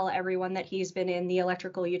I tell everyone that he's been in the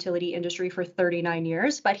electrical utility industry for 39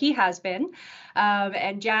 years, but he has been.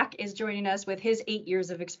 And Jack is joining us with his 8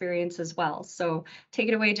 years of experience as well. So take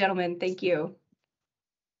it away, gentlemen. Thank you.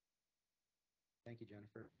 Thank you,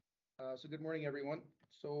 Jennifer. So good morning, everyone.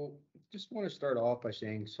 So just want to start off by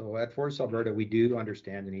saying, so at Fortis Alberta, we do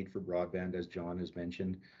understand the need for broadband, as John has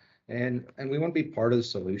mentioned, and we want to be part of the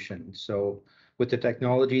solution. So with the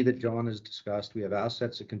technology that John has discussed, we have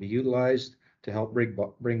assets that can be utilized to help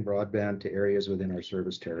bring broadband to areas within our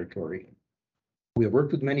service territory. We have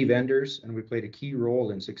worked with many vendors, and we played a key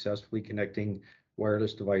role in successfully connecting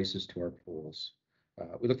wireless devices to our poles.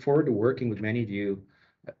 We look forward to working with many of you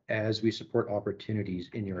as we support opportunities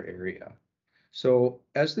in your area. So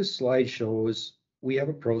as this slide shows, we have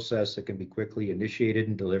a process that can be quickly initiated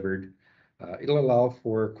and delivered. It'll allow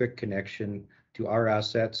for quick connection to our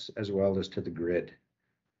assets as well as to the grid.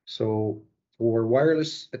 So for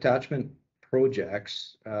wireless attachment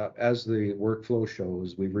projects, as the workflow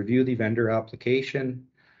shows, we review the vendor application,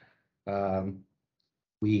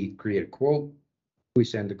 we create a quote, we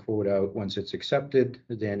send the quote out. Once it's accepted,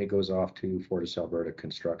 then it goes off to Fortis Alberta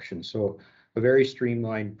Construction. So a very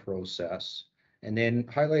streamlined process. And then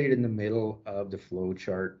highlighted in the middle of the flow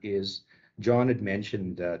chart is John had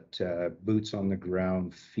mentioned that boots on the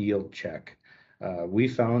ground field check. We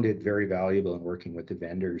found it very valuable in working with the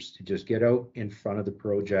vendors to just get out in front of the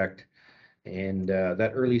project. And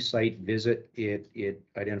that early site visit, it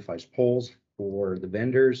identifies poles for the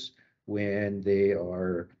vendors when they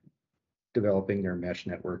are developing their mesh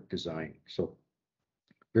network design. So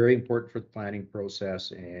very important for the planning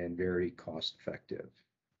process and very cost effective.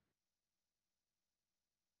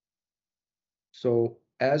 So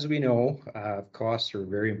as we know, costs are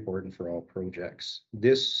very important for all projects.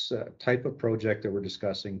 This type of project that we're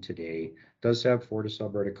discussing today does have Fortis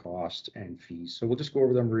Alberta costs and fees. So we'll just go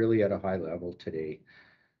over them really at a high level today.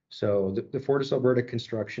 So the Fortis Alberta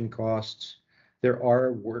construction costs, there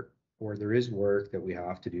is work that we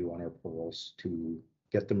have to do on our poles to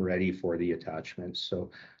get them ready for the attachments. So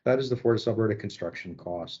that is the Fortis Alberta construction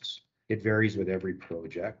costs. It varies with every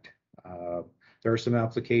project. There are some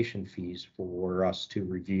application fees for us to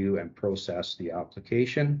review and process the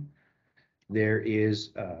application. There is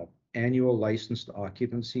annual licensed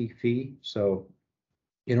occupancy fee. So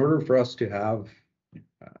in order for us to have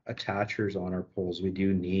attachers on our poles, we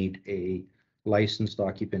do need a licensed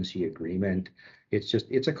occupancy agreement. It's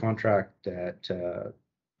a contract that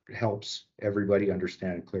helps everybody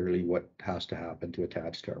understand clearly what has to happen to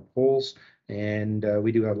attach to our poles. And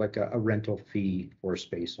we do have like a rental fee for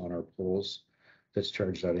space on our poles that's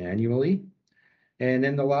charged out annually. And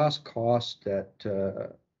then the last cost that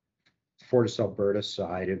Fortis Alberta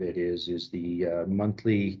side of it is the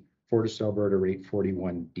monthly Fortis Alberta rate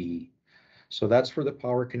 41D. So that's for the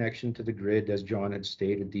power connection to the grid. As John had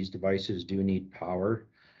stated, these devices do need power.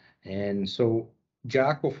 And so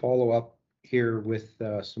Jack will follow up here with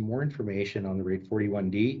some more information on the rate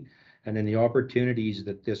 41D and then the opportunities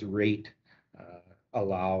that this rate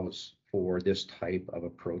allows for this type of a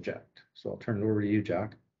project. So I'll turn it over to you,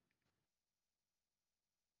 Jack.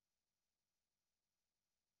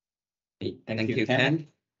 Thank you, Ken.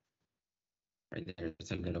 Right,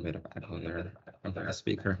 there's a little bit of echo there from the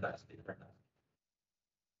speaker.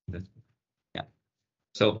 Yeah.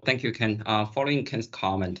 So thank you, Ken. Following Ken's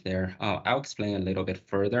comment there, I'll explain a little bit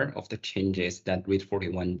further of the changes that REIT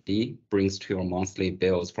 41D brings to your monthly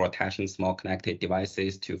bills for attaching small connected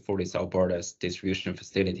devices to Fortis Alberta's distribution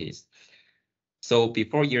facilities. So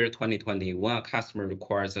before year 2020, when a customer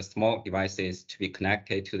requires a small devices to be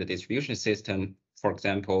connected to the distribution system, for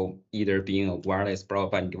example, either being a wireless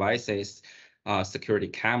broadband devices, security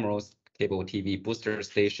cameras, cable TV booster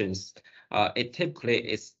stations, it typically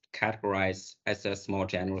is categorized as a small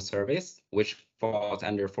general service, which falls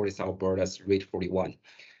under Fortis Alberta's REIT 41.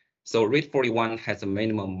 So REIT 41 has a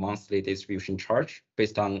minimum monthly distribution charge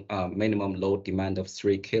based on minimum load demand of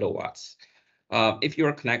 3 kilowatts. If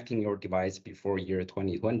you're connecting your device before year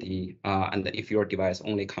 2020, and if your device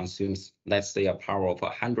only consumes, let's say, a power of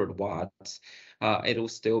 100 watts, it will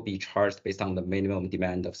still be charged based on the minimum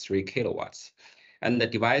demand of 3 kilowatts. And the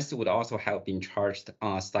device would also have been charged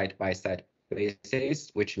on a site-by-site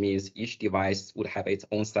basis, which means each device would have its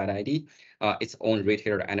own site ID, its own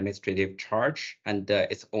retailer administrative charge, and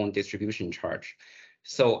its own distribution charge.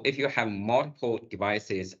 So if you have multiple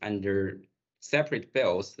devices under separate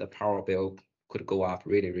bills, the power bill could go up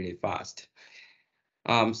really, really fast.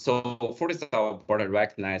 So Fortis Alberta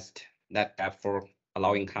recognized that gap for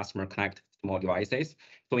allowing customer connect small devices.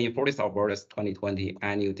 So in Fortis Alberta's 2020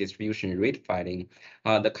 annual distribution rate filing,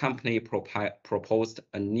 the company proposed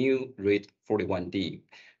a new rate 41D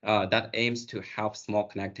that aims to help small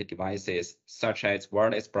connected devices, such as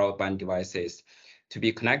wireless broadband devices, to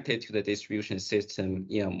be connected to the distribution system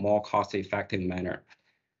in a more cost-effective manner.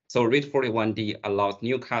 So rate 41D allows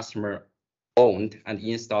new customer owned and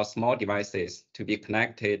installed small devices to be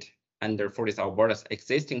connected under Fortis Alberta's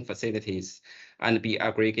existing facilities and be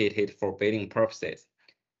aggregated for billing purposes.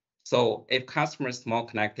 So if customers' small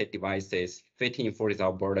connected devices fit in Fortis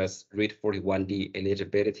Alberta's REIT 41D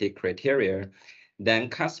eligibility criteria, then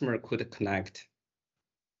customer could connect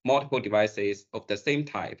multiple devices of the same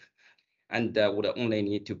type and would only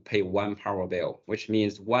need to pay one power bill, which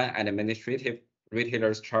means one administrative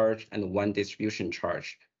retailer's charge and one distribution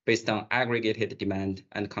charge based on aggregated demand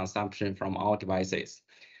and consumption from all devices.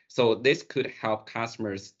 So this could help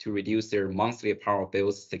customers to reduce their monthly power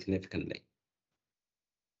bills significantly.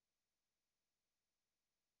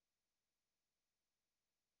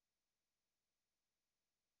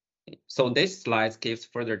 So this slide gives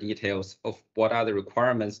further details of what are the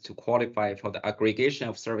requirements to qualify for the aggregation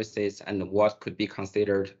of services and what could be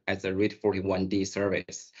considered as a REIT 41D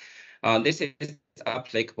service. This is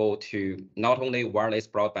applicable to not only wireless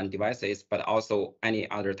broadband devices, but also any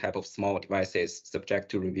other type of small devices subject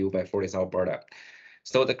to review by Fortis Alberta.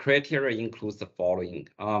 So the criteria includes the following.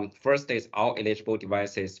 First is all eligible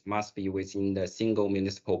devices must be within the single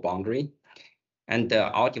municipal boundary. And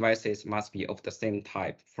all devices must be of the same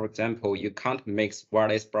type. For example, you can't mix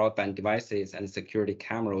wireless broadband devices and security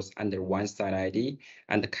cameras under one site ID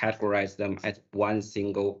and categorize them as one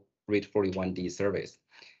single REIT 41D service.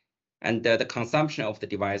 And the consumption of the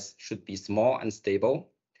device should be small and stable.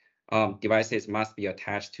 Devices must be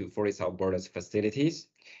attached to Fortis Alberta's facilities.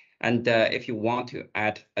 And if you want to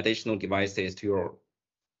add additional devices to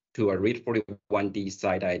a REIT 41D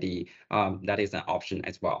site ID, that is an option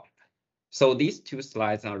as well. So these two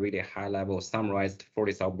slides are really high level summarized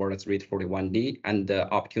Fortis Alberta's REIT 41D and the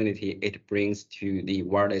opportunity it brings to the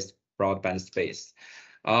wireless broadband space.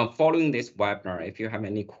 Following this webinar, if you have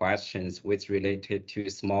any questions which related to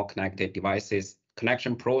small connected devices,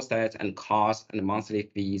 connection process and cost and monthly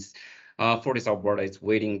fees, Fortis Alberta is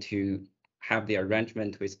waiting to have the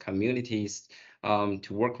arrangement with communities to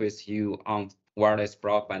work with you on wireless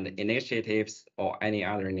broadband initiatives or any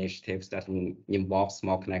other initiatives that involve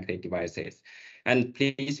small connected devices. And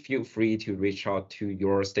please feel free to reach out to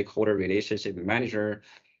your stakeholder relationship manager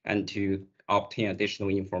and to obtain additional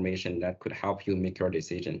information that could help you make your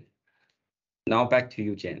decision. Now back to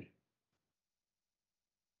you, Jen.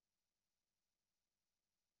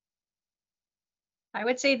 I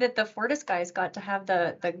would say that the Fortis guys got to have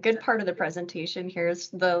the good part of the presentation. Here's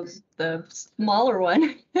the smaller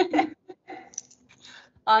one.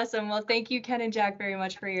 Awesome. Well, thank you, Ken and Jack, very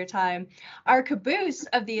much for your time. Our caboose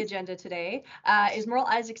of the agenda today is Merle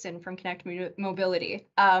Isaacson from Connect Mobility.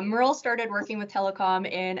 Merle started working with telecom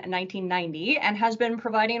in 1990 and has been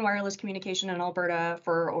providing wireless communication in Alberta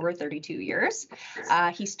for over 32 years.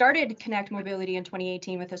 He started Connect Mobility in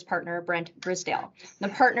 2018 with his partner, Brent Grisdale. The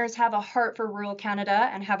partners have a heart for rural Canada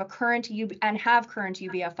and have current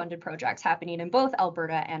UBF funded projects happening in both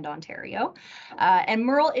Alberta and Ontario. And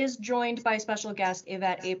Merle is joined by special guest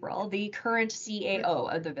Yvette April, the current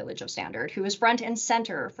CAO of the Village of Standard, who is front and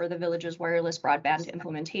center for the village's wireless broadband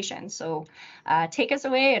implementation. So take us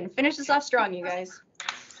away and finish this off strong, you guys.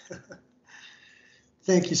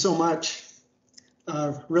 Thank you so much.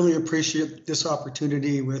 Really appreciate this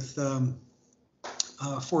opportunity with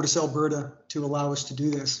Fortis Alberta to allow us to do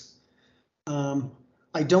this.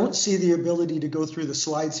 I don't see the ability to go through the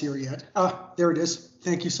slides here yet. There it is.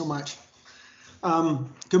 Thank you so much.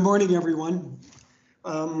 Good morning, everyone.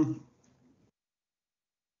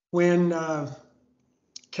 When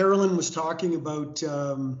Carolyn was talking about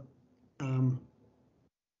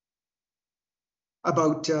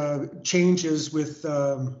changes with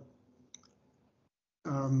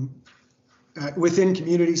within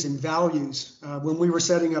communities and values, when we were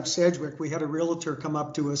setting up Sedgwick, we had a realtor come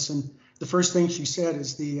up to us, and the first thing she said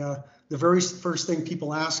is the very first thing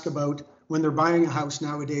people ask about when they're buying a house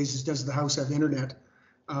nowadays is, does the house have internet?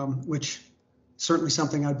 Which certainly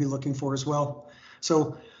something I'd be looking for as well.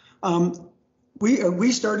 So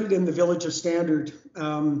we started in the Village of Standard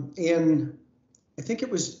in, I think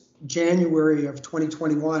it was January of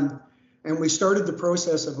 2021, and we started the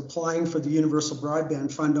process of applying for the Universal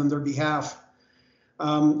Broadband Fund on their behalf.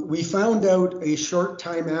 We found out a short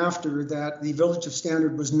time after that the Village of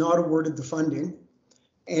Standard was not awarded the funding,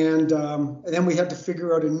 and then we had to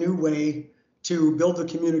figure out a new way to build the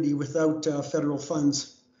community without federal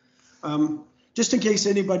funds. Just in case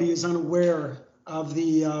anybody is unaware of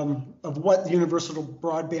the of what the Universal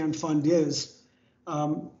Broadband Fund is,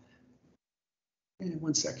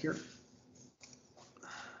 one sec here.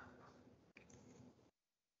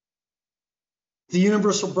 The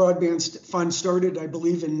Universal Broadband Fund started, I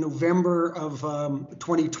believe, in November of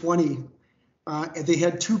 2020. They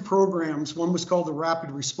had two programs. One was called the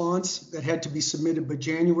Rapid Response that had to be submitted by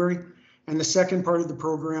January, and the second part of the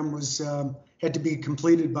program was had to be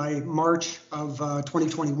completed by March of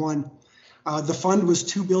 2021. The fund was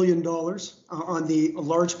 $2 billion on the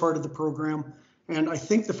large part of the program, and I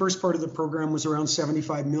think the first part of the program was around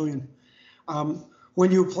 75 million. When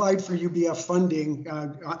you applied for UBF funding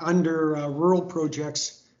under rural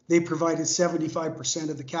projects, they provided 75%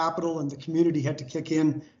 of the capital, and the community had to kick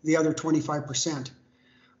in the other 25%.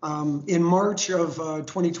 In March of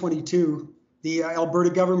 2022, the Alberta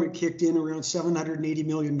government kicked in around $780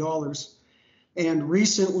 million. And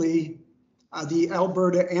recently, the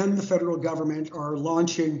Alberta and the federal government are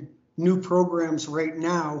launching new programs right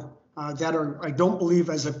now that are, I don't believe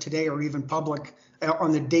as of today, are even public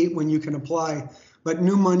on the date when you can apply. But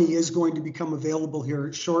new money is going to become available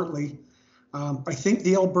here shortly. I think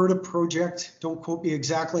the Alberta project, don't quote me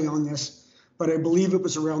exactly on this, but I believe it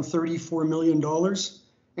was around $34 million.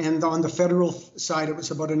 And on the federal side, it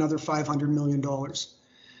was about another $500 million.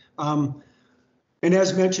 And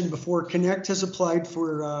as mentioned before, Connect has applied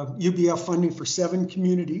for UBF funding for 7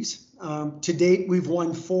 communities. To date, we've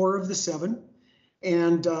won 4 of the 7.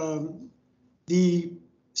 And the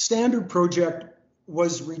standard project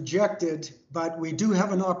was rejected, but we do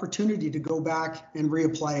have an opportunity to go back and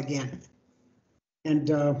reapply again. And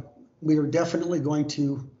we are definitely going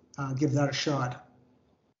to give that a shot.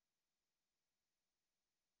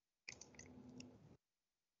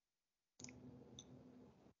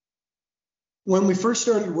 When we first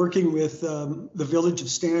started working with the Village of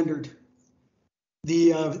Standard,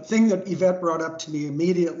 the thing that Yvette brought up to me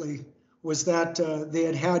immediately was that they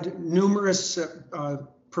had had numerous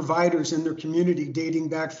providers in their community dating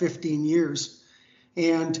back 15 years,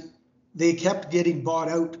 and they kept getting bought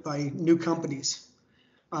out by new companies.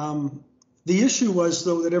 The issue was,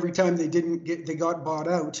 though, that every time they got bought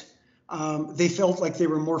out, they felt like they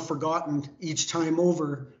were more forgotten each time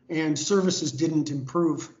over, and services didn't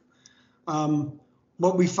improve.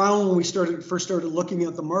 What we found when we first started looking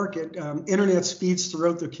at the market, internet speeds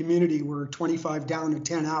throughout the community were 25 down to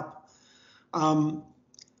 10 up.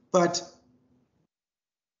 But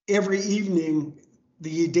every evening,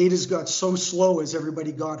 the data's got so slow as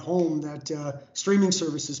everybody got home that streaming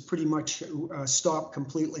services pretty much stopped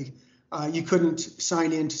completely. You couldn't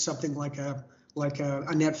sign into something like a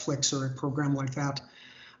Netflix or a program like that.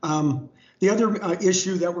 The other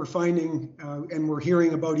issue that we're finding and we're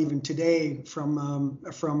hearing about even today from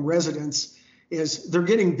residents is they're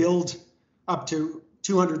getting billed up to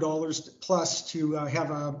 $200 plus to have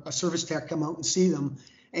a service tech come out and see them.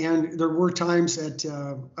 And there were times that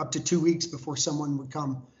up to 2 weeks before someone would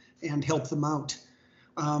come and help them out.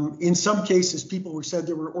 In some cases, people said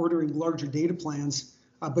they were ordering larger data plans,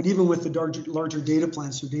 but even with the larger data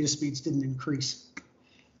plans, their data speeds didn't increase.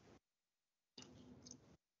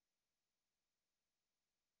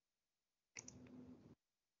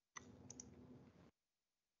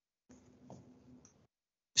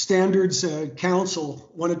 Standards Council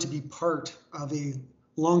wanted to be part of a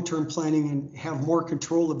long-term planning and have more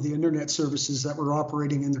control of the internet services that were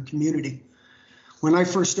operating in their community. when I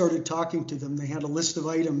first started talking to them, they had a list of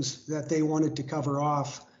items that they wanted to cover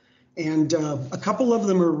off. And a couple of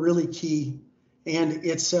them are really key. And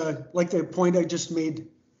it's like the point I just made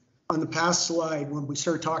on the past slide, when we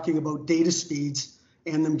start talking about data speeds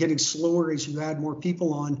and them getting slower as you add more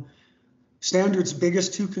people on. Standard's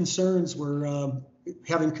biggest two concerns were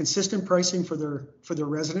having consistent pricing for their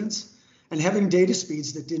residents and having data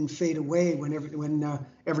speeds that didn't fade away when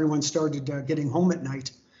everyone started getting home at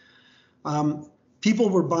night. People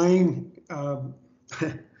were buying.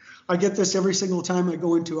 I get this every single time I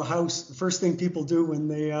go into a house. The first thing people do when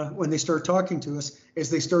they start talking to us is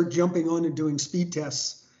they start jumping on and doing speed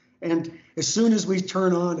tests. And as soon as we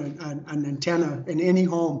turn on an antenna in any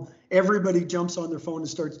home, everybody jumps on their phone and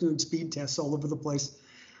starts doing speed tests all over the place.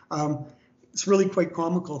 It's really quite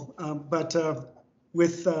comical. But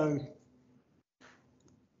with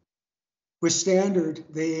Standard,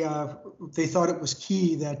 they thought it was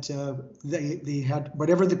key that they had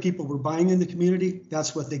whatever the people were buying in the community,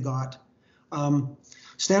 that's what they got.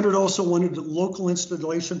 Standard also wanted a local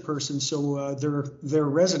installation person, so their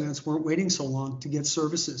residents weren't waiting so long to get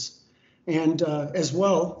services. And as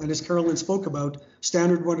well, and as Carolyn spoke about,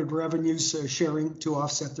 Standard wanted revenues sharing to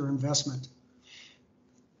offset their investment.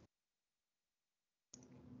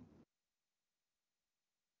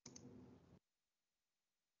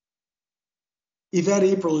 Yvette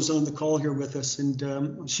April is on the call here with us,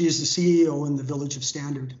 and she is the CEO in the Village of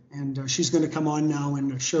Standard, and she's going to come on now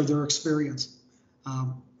and share their experience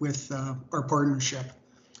with our partnership.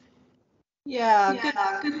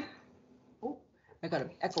 Yeah, good. Oh, I got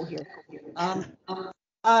an echo here.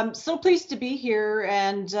 I'm so pleased to be here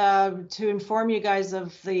and to inform you guys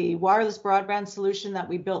of the wireless broadband solution that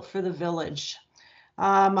we built for the village.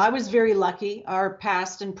 I was very lucky. Our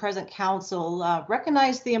past and present council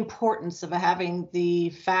recognized the importance of having the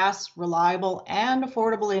fast, reliable, and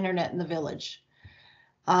affordable internet in the village.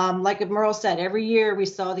 Like Merle said, every year we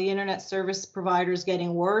saw the internet service providers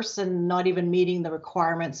getting worse and not even meeting the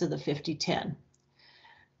requirements of the 5010.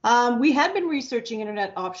 We had been researching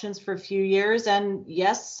internet options for a few years, and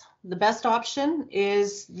yes, the best option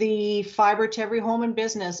is the fiber to every home and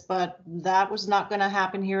business, but that was not going to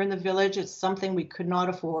happen here in the village. It's something we could not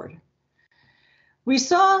afford. We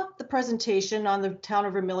saw the presentation on the Town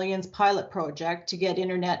of Vermilion's pilot project to get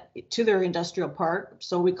internet to their industrial park.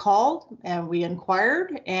 So we called and we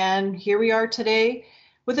inquired, and here we are today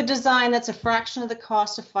with a design that's a fraction of the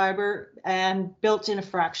cost of fiber and built in a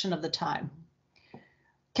fraction of the time.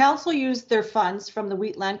 Council used their funds from the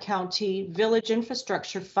Wheatland County Village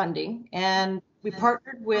Infrastructure Funding, and we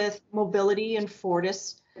partnered with Mobility and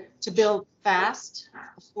Fortis to build fast,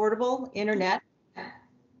 affordable internet,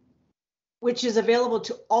 which is available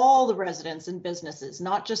to all the residents and businesses,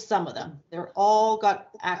 not just some of them. They're all got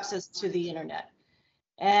access to the internet.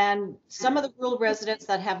 And some of the rural residents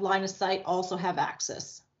that have line of sight also have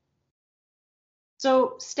access.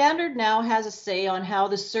 So Standard now has a say on how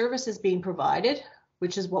the service is being provided,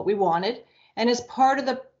 which is what we wanted, and is part of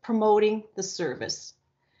the promoting the service.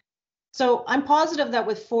 So I'm positive that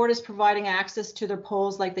with Fortis providing access to their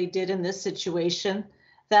poles like they did in this situation,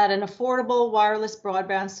 that an affordable wireless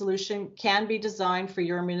broadband solution can be designed for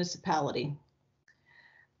your municipality.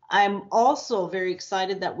 I'm also very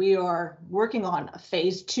excited that we are working on a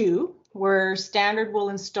phase 2, where Standard will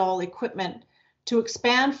install equipment to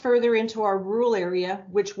expand further into our rural area,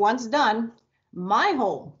 which once done, my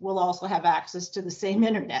home will also have access to the same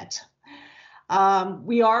internet.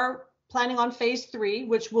 We are planning on phase 3,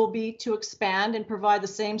 which will be to expand and provide the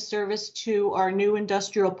same service to our new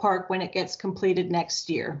industrial park when it gets completed next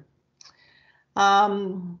year.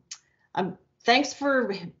 Thanks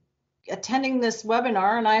for attending this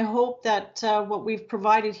webinar, and I hope that what we've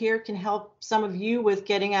provided here can help some of you with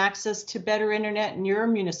getting access to better internet in your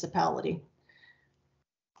municipality.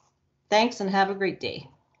 Thanks and have a great day.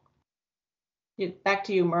 Back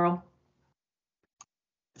to you, Merle.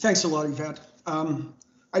 Thanks a lot, Yvette.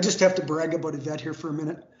 I just have to brag about Yvette here for a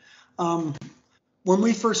minute. When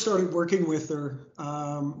we first started working with her,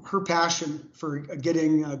 her passion for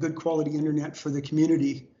getting good quality internet for the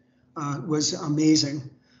community was amazing.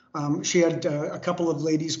 She had a couple of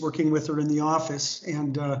ladies working with her in the office,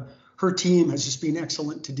 and her team has just been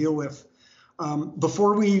excellent to deal with.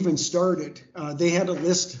 Before we even started, they had a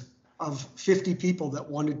list of 50 people that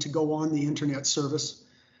wanted to go on the internet service.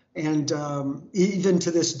 And even to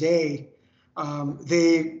this day,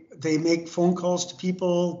 they make phone calls to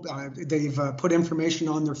people. They've put information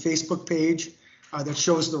on their Facebook page that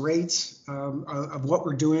shows the rates of what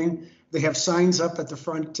we're doing. They have signs up at the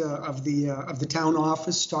front of the town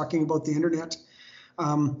office talking about the internet.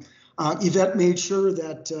 Yvette made sure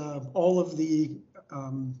that all of the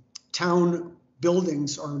town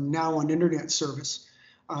buildings are now on internet service.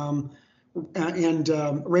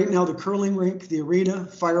 Right now, the curling rink, the arena,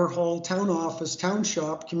 fire hall, town office, town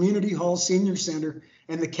shop, community hall, senior center,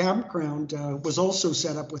 and the campground was also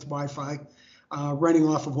set up with Wi-Fi running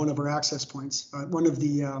off of one of our access points, one of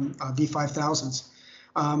the V5000s.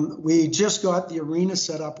 We just got the arena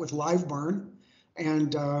set up with Live Barn.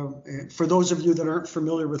 And for those of you that aren't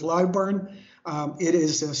familiar with Live Barn, it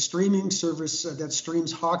is a streaming service that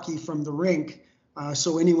streams hockey from the rink.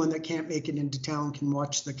 So anyone that can't make it into town can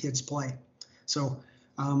watch the kids play. So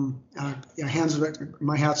yeah,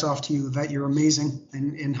 my hat's off to you, Yvette. You're amazing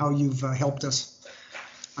in how you've helped us.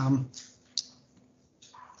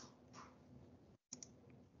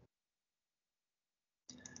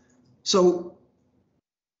 So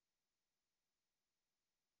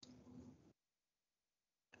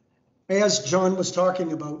as John was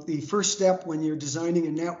talking about, the first step when you're designing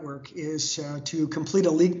a network is to complete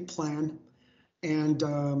a link plan, and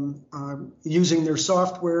using their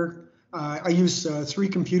software. I use 3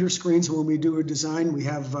 computer screens when we do a design. We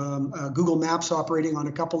have Google Maps operating on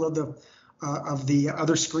a couple of the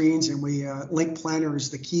other screens, and Link Planner is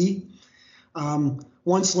the key.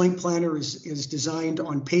 Once Link Planner is designed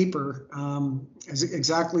on paper,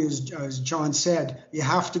 exactly as John said, you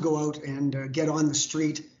have to go out and get on the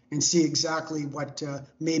street and see exactly what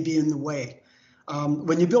may be in the way.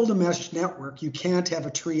 When you build a mesh network, you can't have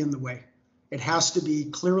a tree in the way. It has to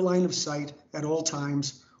be clear line of sight at all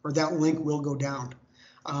times, or that link will go down.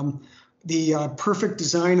 The perfect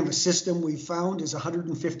design of a system we found is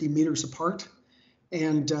 150 meters apart,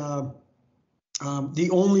 and the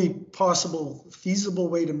only possible feasible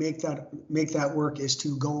way to make that work is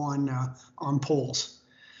to go on poles.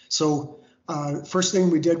 So first thing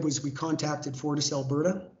we did was we contacted Fortis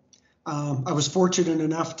Alberta. I was fortunate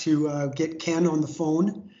enough to get Ken on the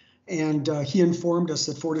phone, and he informed us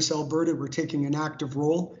that Fortis Alberta were taking an active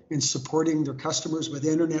role in supporting their customers with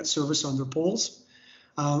internet service on their poles.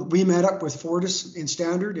 We met up with Fortis in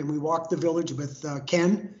Standard, and we walked the village with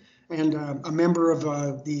Ken, and a member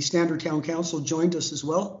of the Standard Town Council joined us as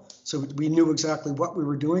well. So we knew exactly what we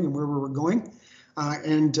were doing and where we were going.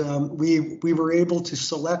 We were able to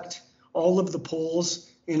select all of the poles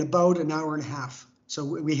in about an hour and a half. So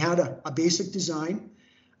we had a basic design.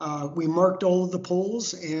 We marked all of the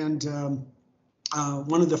poles, and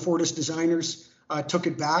one of the Fortis designers took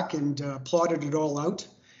it back and plotted it all out.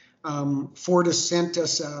 Fortis sent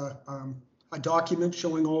us a document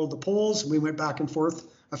showing all of the poles. We went back and forth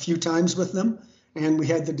a few times with them, and we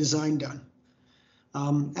had the design done.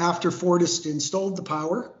 After Fortis installed the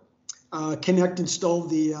power, Connect installed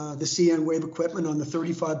the CN wave equipment on the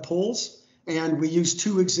 35 poles, and we used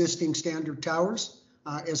 2 existing standard towers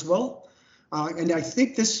as well. And I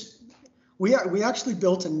think we actually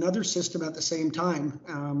built another system at the same time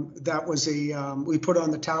that was we put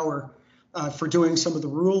on the tower for doing some of the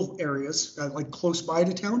rural areas, like close by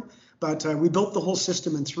to town, but we built the whole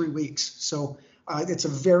system in 3 weeks. So it's a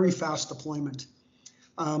very fast deployment.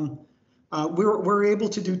 We're able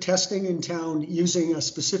to do testing in town using a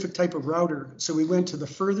specific type of router. So we went to the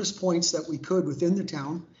furthest points that we could within the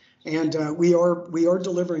town, and we are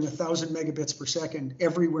delivering 1,000 megabits per second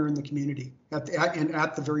everywhere in the community at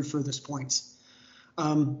the very furthest points.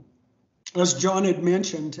 As John had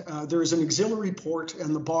mentioned, there is an auxiliary port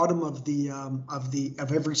in the bottom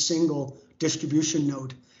of every single distribution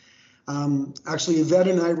node. Actually, Yvette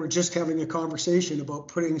and I were just having a conversation about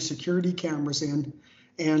putting security cameras in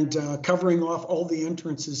and covering off all the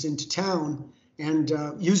entrances into town, and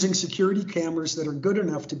using security cameras that are good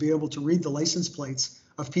enough to be able to read the license plates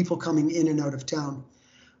of people coming in and out of town.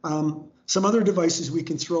 Some other devices we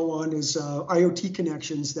can throw on is IoT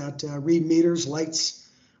connections that read meters, lights,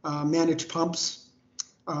 manage pumps.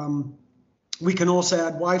 We can also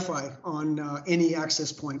add Wi-Fi on any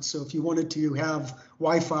access point. So if you wanted to have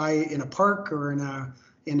Wi-Fi in a park or on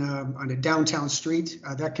a downtown street,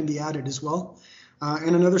 that can be added as well.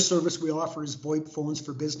 And another service we offer is VoIP phones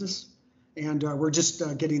for business, and we're just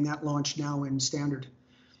getting that launched now in Standard.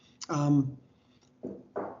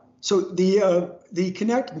 So the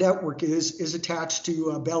Connect network is attached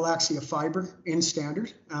to Bell Axia fiber in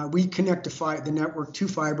Standard. We connect the network to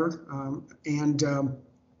fiber, and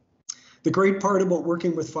the great part about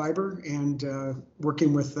working with fiber and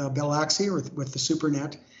working with Bell Axia or with the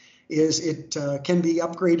SuperNet is it can be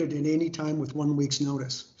upgraded at any time with 1 week's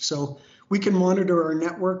notice. So we can monitor our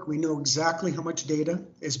network. We know exactly how much data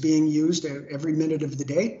is being used every minute of the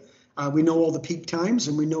day. We know all the peak times,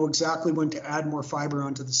 and we know exactly when to add more fiber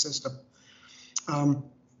onto the system.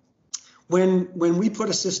 when we put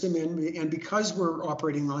a system in, and because we're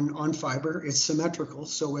operating on fiber, it's symmetrical,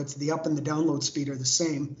 so it's the up and the download speed are the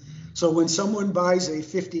same. So when someone buys a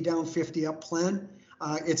 50 down, 50 up plan,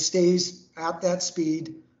 it stays at that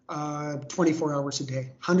speed 24 hours a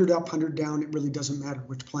day. 100 up, 100 down, it really doesn't matter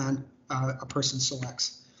which plan a person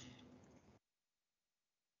selects.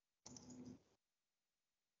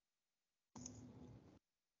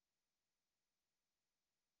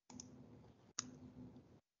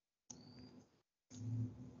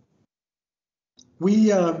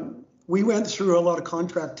 We went through a lot of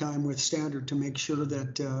contract time with Standard to make sure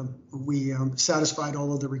that we satisfied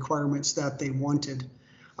all of the requirements that they wanted.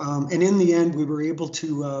 And in the end, we were able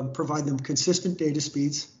to provide them consistent data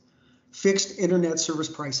speeds, fixed internet service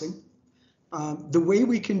pricing. The way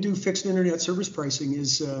we can do fixed internet service pricing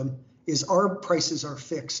is our prices are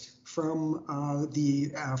fixed from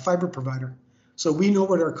the fiber provider. So we know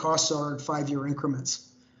what our costs are at 5-year increments.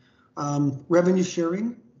 Revenue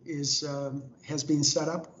sharing has been set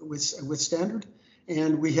up with Standard,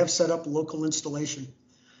 and we have set up local installation.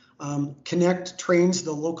 Connect trains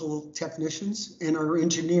the local technicians, and our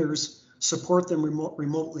engineers support them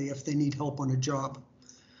remotely if they need help on a job.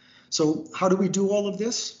 So how do we do all of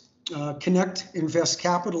this? Connect invests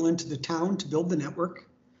capital into the town to build the network.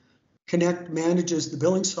 Connect manages the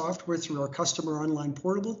billing software through our customer online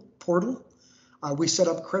portal. We set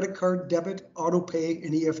up credit card, debit, auto pay,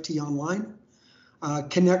 and EFT online.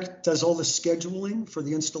 Connect does all the scheduling for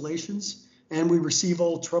the installations, and we receive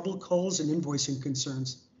all trouble calls and invoicing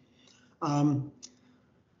concerns.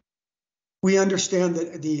 We understand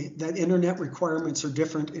that internet requirements are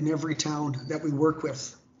different in every town that we work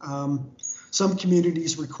with. Some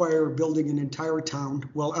communities require building an entire town,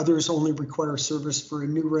 while others only require service for a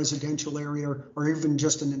new residential area or even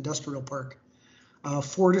just an industrial park.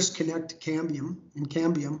 Fortis Connect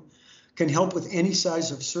Cambium can help with any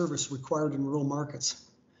size of service required in rural markets.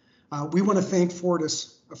 We want to thank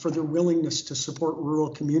Fortis for their willingness to support rural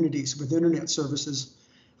communities with internet services.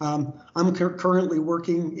 I'm currently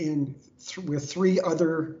working with 3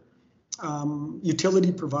 other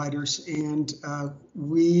utility providers, and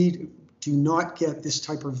we do not get this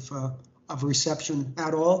type of reception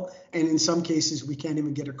at all. And in some cases, we can't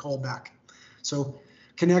even get a call back. So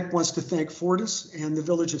Connect wants to thank Fortis and the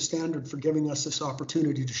Village of Standard for giving us this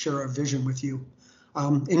opportunity to share our vision with you.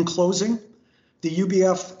 In closing, the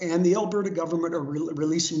UBF and the Alberta government are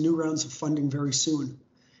releasing new rounds of funding very soon.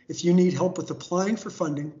 If you need help with applying for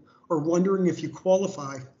funding or wondering if you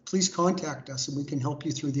qualify, please contact us and we can help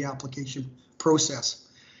you through the application process.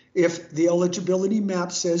 If the eligibility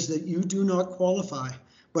map says that you do not qualify,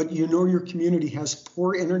 but you know your community has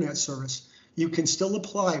poor internet service, you can still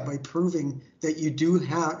apply by proving that you do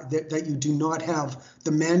not have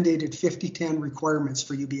the mandated 5010 requirements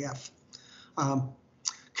for UBF.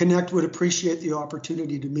 Connect would appreciate the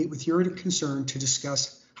opportunity to meet with your concern to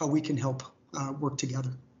discuss how we can help work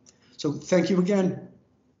together. So thank you again.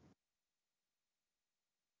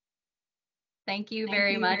 Thank you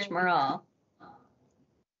very much, Merle.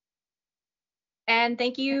 And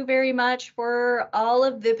thank you very much for all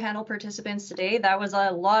of the panel participants today. That was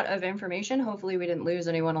a lot of information. Hopefully we didn't lose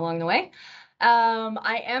anyone along the way.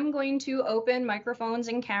 I am going to open microphones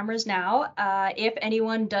and cameras now. If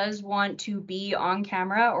anyone does want to be on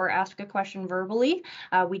camera or ask a question verbally,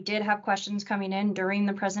 we did have questions coming in during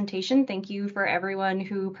the presentation. Thank you for everyone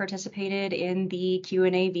who participated in the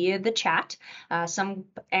Q&A via the chat. Some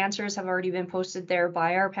answers have already been posted there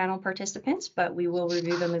by our panel participants, but we will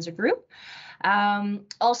review them as a group.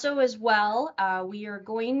 Also as well, we are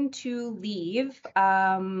going to leave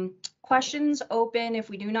questions open. If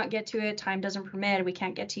we do not get to it, time doesn't permit, we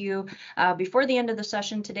can't get to you before the end of the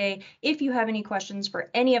session today. If you have any questions for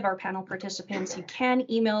any of our panel participants, you can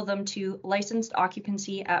email them to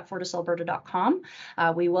licensed.occupancy@fortisalberta.com.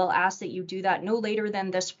 We will ask that you do that no later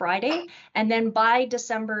than this Friday, and then by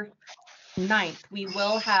December 9th, we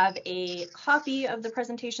will have a copy of the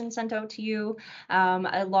presentation sent out to you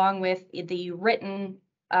along with the written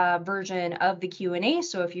version of the Q&A.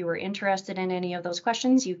 So if you were interested in any of those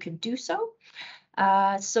questions, you could do so.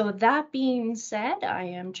 So that being said, I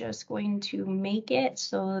am just going to make it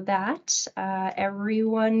so that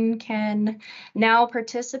everyone can now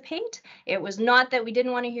participate. It was not that we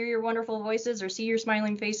didn't want to hear your wonderful voices or see your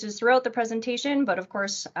smiling faces throughout the presentation, but of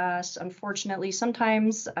course, unfortunately,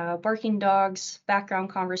 sometimes barking dogs,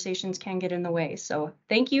 background conversations can get in the way. So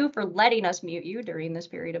thank you for letting us mute you during this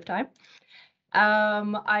period of time.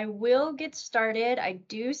 I will get started. I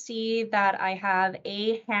do see that I have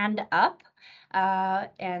a hand up.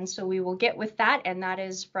 And so we will get with that, and that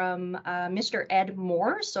is from Mr. Ed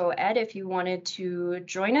Moore. So Ed, if you wanted to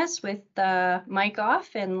join us with the mic off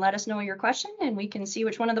and let us know your question, and we can see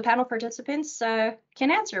which one of the panel participants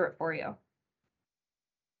can answer it for you.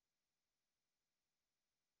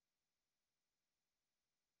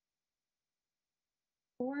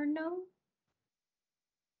 Or no?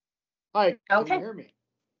 Hi, can Okay. you hear me?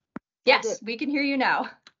 Yes, Good. we can hear you now.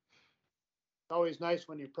 It's always nice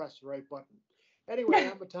when you press the right button.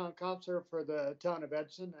 Anyway, I'm a town councilor for the town of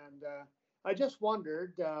Edson, and I just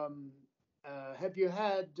wondered, have you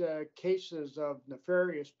had cases of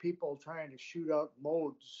nefarious people trying to shoot out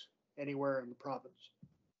modes anywhere in the province?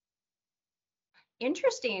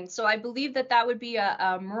 Interesting. So I believe that that would be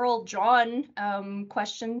a Merle John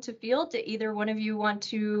question to field. Do either one of you want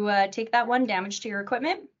to take that one? Damage to your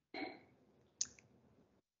equipment?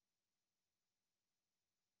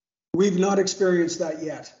 We've not experienced that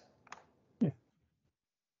yet.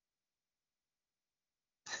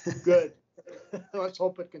 Good. Let's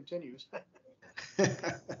hope it continues.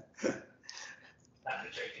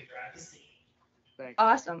 Thanks.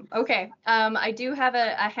 Awesome. Okay. I do have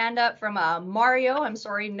a hand up from Mario. I'm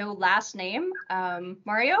sorry, no last name.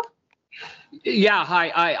 Mario? Yeah,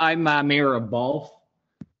 hi. I'm Mayor of Balf.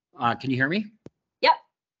 Can you hear me? Yep.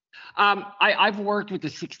 I've worked with the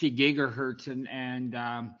 60 gigahertz and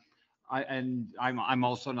I'm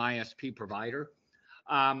also an ISP provider.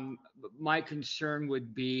 My concern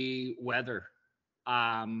would be weather.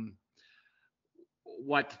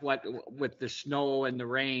 What with the snow and the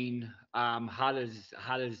rain, how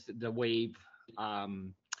does the wave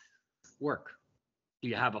work? Do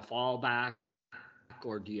you have a fallback,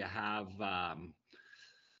 or do you have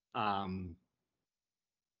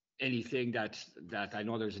anything that I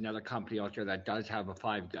know there's another company out there that does have a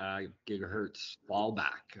 5 gigahertz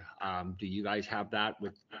fallback? Do you guys have that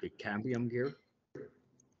with the Cambium gear?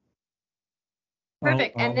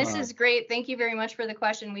 Perfect. And this is great. Thank you very much for the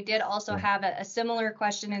question. We did also have a similar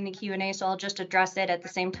question in the Q&A, so I'll just address it at the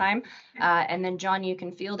same time. And then, John, you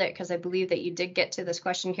can field it because I believe that you did get to this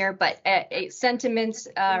question here. But sentiments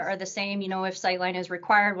are the same. You know, if sightline is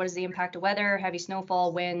required, what is the impact of weather, heavy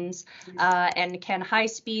snowfall, winds, and can high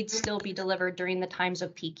speeds still be delivered during the times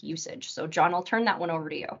of peak usage? So, John, I'll turn that one over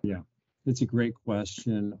to you. Yeah, it's a great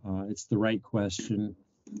question. It's the right question.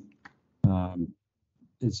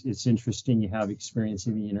 It's interesting you have experience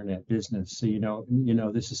in the internet business, so you know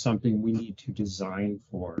this is something we need to design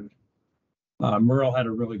for. Merle had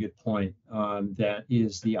a really good point. That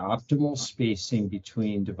is the optimal spacing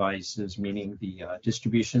between devices, meaning the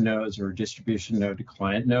distribution nodes or distribution node to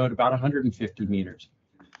client node, about 150 meters.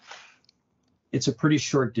 It's a pretty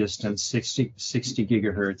short distance. 60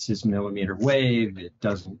 gigahertz is millimeter wave. It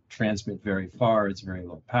doesn't transmit very far. It's very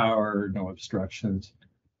low power, no obstructions.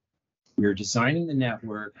 We're designing the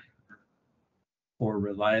network for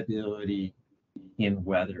reliability in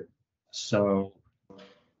weather. So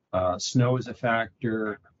snow is a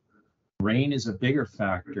factor, rain is a bigger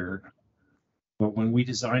factor, but when we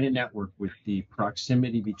design a network with the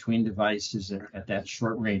proximity between devices at that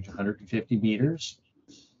short range, 150 meters,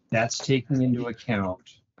 that's taking into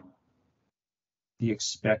account the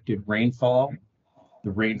expected rainfall,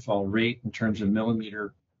 the rainfall rate in terms of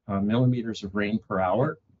millimeters of rain per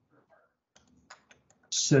hour,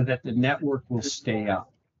 so that the network will stay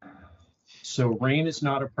up. So rain is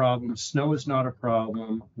not a problem, snow is not a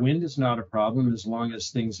problem, wind is not a problem as long as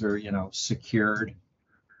things are, secured.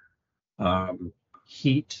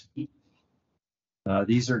 Heat,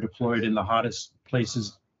 these are deployed in the hottest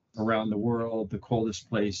places around the world, the coldest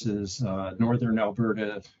places, northern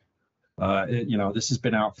Alberta. This has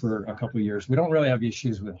been out for a couple of years. We don't really have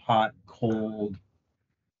issues with hot, cold.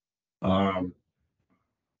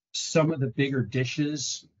 Some of the bigger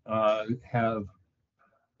dishes have,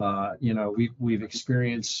 we've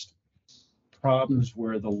experienced problems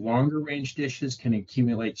where the longer range dishes can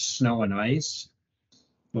accumulate snow and ice,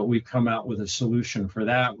 but we've come out with a solution for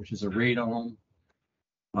that, which is a radome.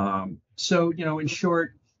 So, in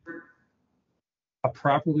short, a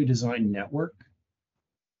properly designed network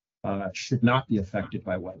should not be affected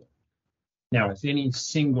by weather. Now, if any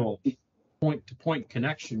single point-to-point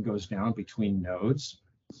connection goes down between nodes,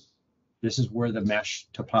 this is where the mesh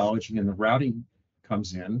topology and the routing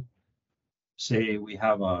comes in. Say we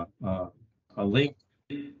have a link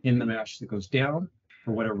in the mesh that goes down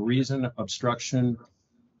for whatever reason, obstruction,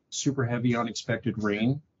 super heavy unexpected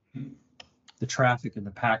rain, the traffic and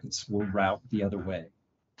the packets will route the other way.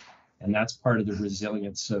 And that's part of the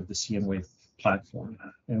resilience of the cnWave platform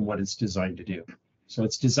and what it's designed to do. So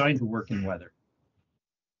it's designed to work in weather.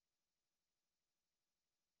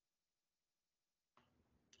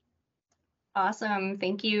 Awesome.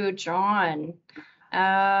 Thank you, John.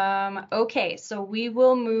 Okay, so we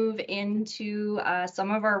will move into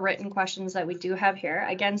some of our written questions that we do have here.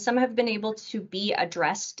 Again, some have been able to be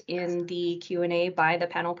addressed in the Q&A by the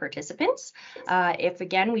panel participants. If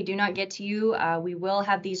again, we do not get to you, we will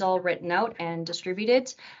have these all written out and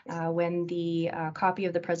distributed when the copy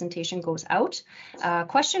of the presentation goes out.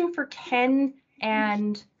 Question for Ken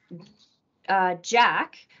and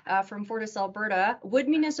Jack from Fortis, Alberta. Would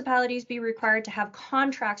municipalities be required to have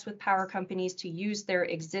contracts with power companies to use their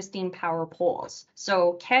existing power poles?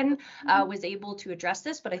 So Ken was able to address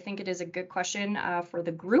this, but I think it is a good question for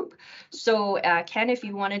the group. So Ken, if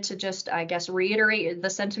you wanted to just, I guess, reiterate the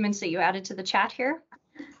sentiments that you added to the chat here.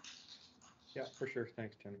 Yeah, for sure.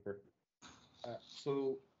 Thanks, Jennifer.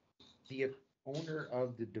 So the owner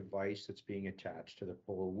of the device that's being attached to the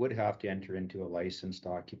pole would have to enter into a licensed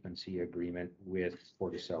occupancy agreement with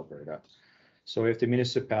Fortis Alberta. So if the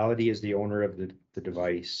municipality is the owner of the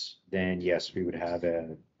device, then yes, we would have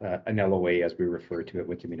an LOA, as we refer to it,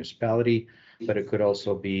 with the municipality, but it could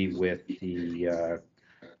also be with the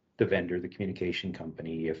vendor, the communication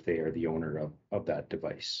company, if they are the owner of that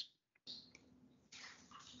device.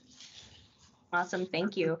 Awesome,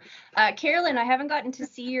 thank you. Carolyn, I haven't gotten to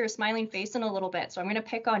see your smiling face in a little bit, so I'm going to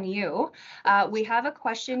pick on you. We have a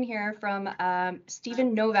question here from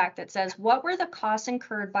Stephen Novak that says, what were the costs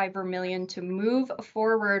incurred by Vermilion to move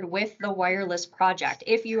forward with the wireless project,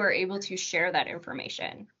 if you are able to share that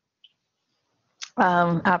information?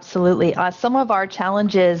 Absolutely. Some of our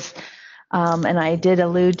challenges, and I did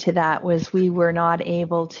allude to that, was we were not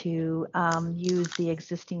able to use the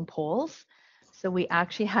existing poles. So we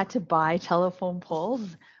actually had to buy telephone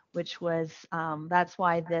poles, which was, that's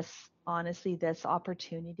why this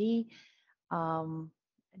opportunity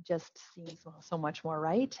just seems so much more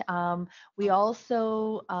right. We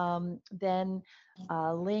also then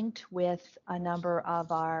linked with a number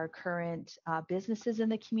of our current businesses in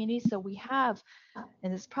the community. So we have,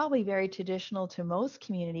 and it's probably very traditional to most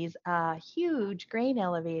communities, huge grain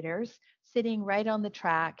elevators sitting right on the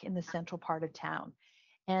track in the central part of town.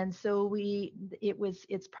 And so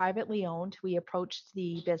it's privately owned. We approached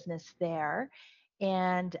the business there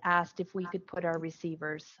and asked if we could put our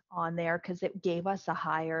receivers on there because it gave us a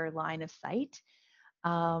higher line of sight.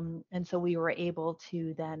 And so we were able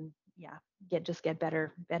to then, get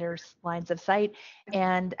better lines of sight.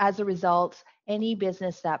 And as a result, any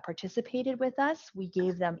business that participated with us, we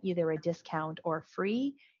gave them either a discount or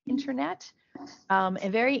free internet. A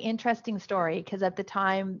very interesting story, because at the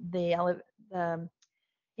time, the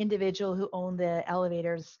individual who owned the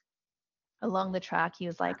elevators along the track, he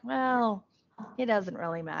was like, well, it doesn't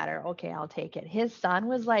really matter. Okay, I'll take it. His son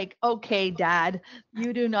was like, okay, Dad,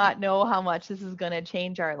 you do not know how much this is going to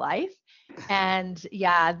change our life. And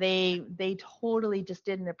yeah, they totally just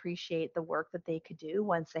didn't appreciate the work that they could do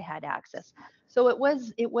once they had access. So it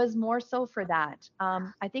was more so for that.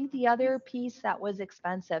 I think the other piece that was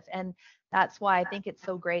expensive, and that's why I think it's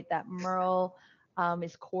so great that Merle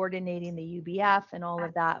is coordinating the UBF and all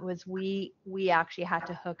of that, was we actually had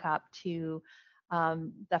to hook up to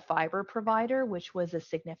the fiber provider, which was a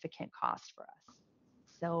significant cost for us.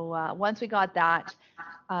 So once we got that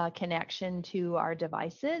connection to our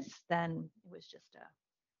devices, then it was just a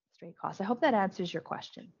straight cost. I hope that answers your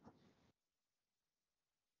question.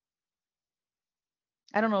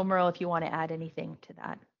 I don't know, Merle, if you want to add anything to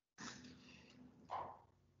that.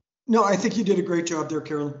 No, I think you did a great job there,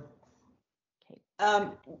 Carolyn.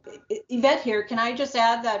 Yvette here. Can I just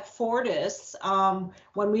add that Fortis,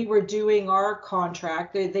 when we were doing our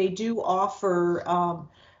contract, they do offer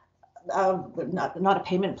not a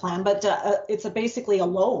payment plan, but it's basically a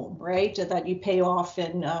loan, right? That you pay off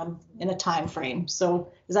in a time frame.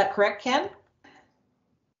 So is that correct, Ken?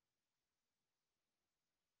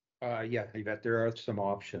 Yeah, Yvette, there are some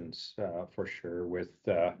options for sure with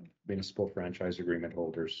municipal franchise agreement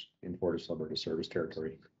holders in Fortis Alberta service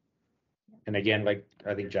territory. And again, like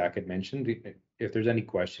I think Jack had mentioned, if there's any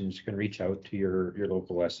questions, you can reach out to your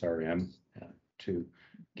local SRM to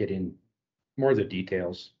get in more of the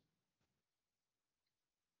details.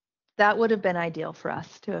 That would have been ideal for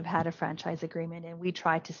us to have had a franchise agreement, and we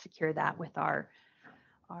tried to secure that with our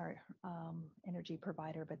energy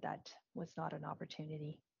provider, but that was not an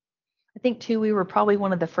opportunity. I think too, we were probably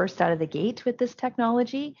one of the first out of the gate with this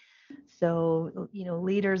technology. So,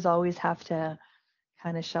 leaders always have to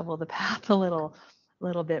kind of shovel the path a little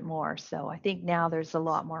bit more. So I think now there's a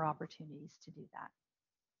lot more opportunities to do that.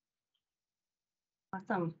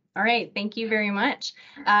 Awesome. All right. Thank you very much.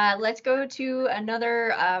 Let's go to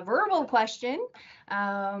another verbal question.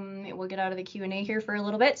 We'll get out of the Q&A here for a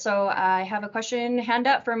little bit. So I have a question hand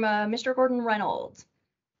up from Mr. Gordon Reynolds.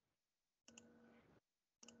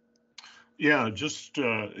 Yeah, just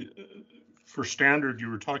for standard, you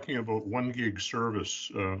were talking about 1 gig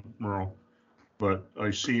service, Merle, but I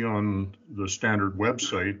see on the standard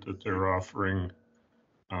website that they're offering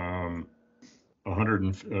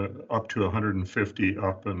 100 up to 150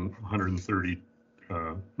 up and 130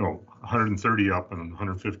 no 130 up and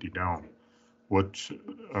 150 down. What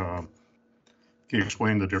can you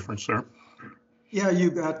explain the difference there? Yeah,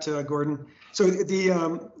 you bet, Gordon. So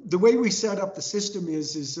the way we set up the system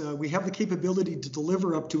is we have the capability to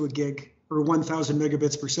deliver up to a gig or 1,000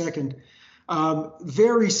 megabits per second.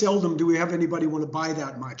 Very seldom do we have anybody want to buy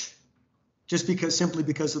that much, just simply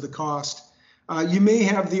because of the cost. You may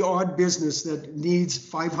have the odd business that needs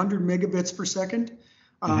 500 megabits per second,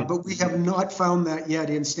 but we have not found that yet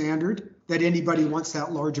in standard that anybody wants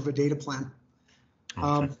that large of a data plan.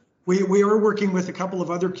 Okay. We are working with a couple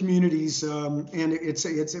of other communities, and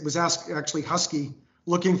it was actually Husky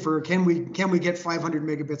looking for can we get 500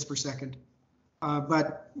 megabits per second,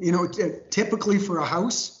 but you know typically for a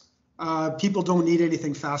house, people don't need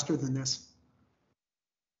anything faster than this.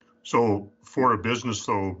 So for a business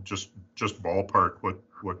though, just ballpark, what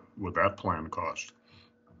would that plan cost?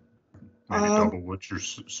 Maybe double what you're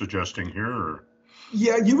suggesting here, or?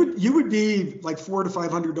 Yeah, you would be like $400 to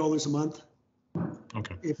 $500 a month.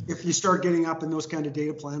 Okay. If you start getting up in those kind of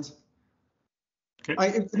data plans.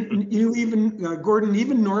 Okay. Gordon,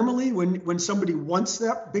 even normally when somebody wants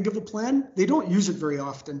that big of a plan, they don't use it very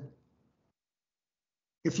often.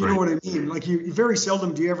 If you know what I mean, like you very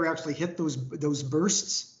seldom do you ever actually hit those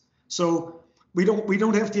bursts. So we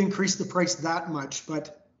don't have to increase the price that much,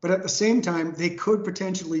 but at the same time, they could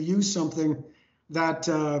potentially use something that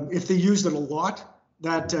if they used it a lot,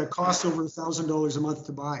 that costs over $1,000 a month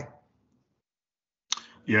to buy.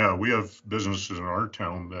 Yeah, we have businesses in our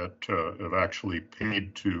town that have actually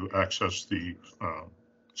paid to access the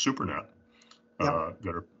SuperNet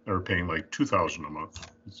that are paying like $2,000 a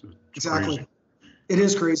month. It's exactly. Crazy. It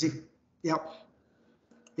is crazy. Yep.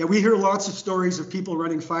 Yeah, we hear lots of stories of people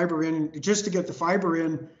running fiber in. Just to get the fiber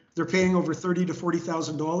in, they're paying over $30,000 to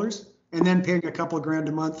 $40,000, and then paying a couple of grand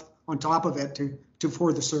a month on top of it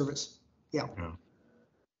for the service. Yeah.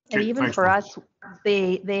 And even for us,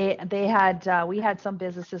 we had some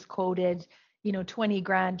businesses quoted, 20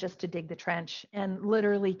 grand just to dig the trench, and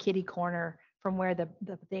literally kitty corner from where the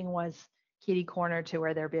thing was, kitty corner to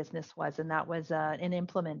where their business was, and that was an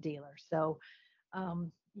implement dealer. So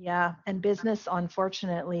yeah, and business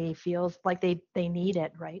unfortunately feels like they need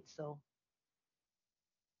it, right? So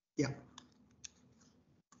yeah.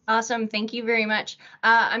 Awesome. Thank you very much.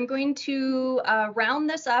 I'm going to round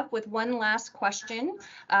this up with one last question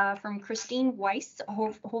from Christine Weiss.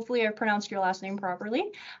 Hopefully I pronounced your last name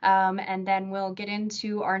properly. And then we'll get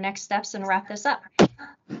into our next steps and wrap this up.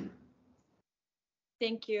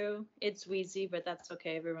 Thank you. It's Wheezy, but that's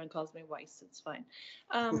okay. Everyone calls me Weiss. It's fine.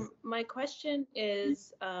 My question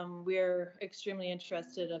is, we're extremely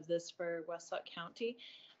interested of this for Westsaw County.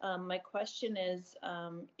 My question is,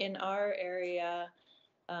 in our area,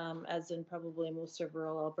 as in probably most of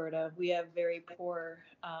rural Alberta, we have very poor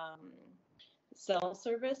cell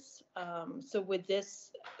service. So would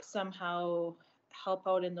this somehow help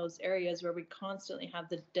out in those areas where we constantly have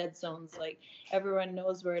the dead zones? Like everyone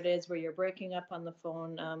knows where it is, where you're breaking up on the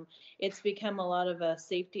phone. It's become a lot of a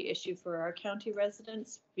safety issue for our county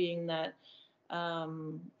residents, being that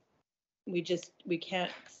we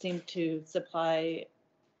can't seem to supply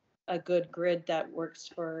a good grid that works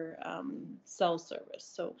for cell service.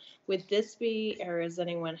 So would this be, or has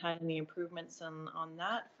anyone had any improvements on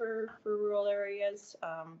that for rural areas?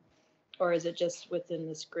 Or is it just within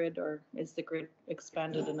this grid, or is the grid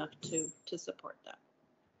expanded enough to support that?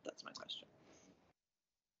 That's my question.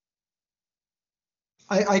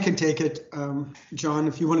 I can take it, John,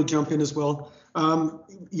 if you want to jump in as well.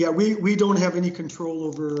 Yeah, we don't have any control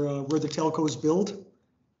over where the telcos build.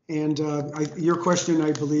 And your question,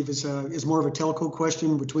 I believe, is more of a telco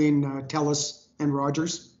question between TELUS and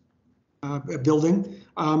Rogers building.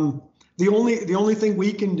 The only thing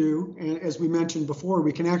we can do, as we mentioned before,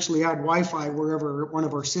 we can actually add Wi-Fi wherever one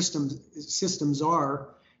of our systems are,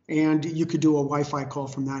 and you could do a Wi-Fi call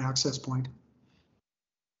from that access point.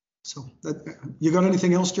 So, you got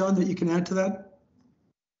anything else, John, that you can add to that?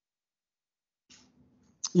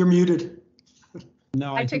 You're muted.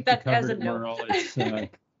 No, I think that as a no.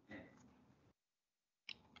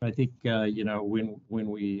 I think, when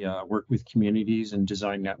we work with communities and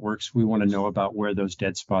design networks, we want to know about where those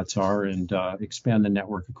dead spots are and expand the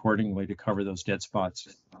network accordingly to cover those dead spots.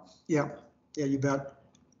 Yeah, you bet.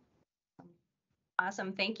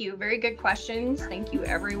 Awesome. Thank you. Very good questions. Thank you,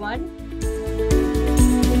 everyone.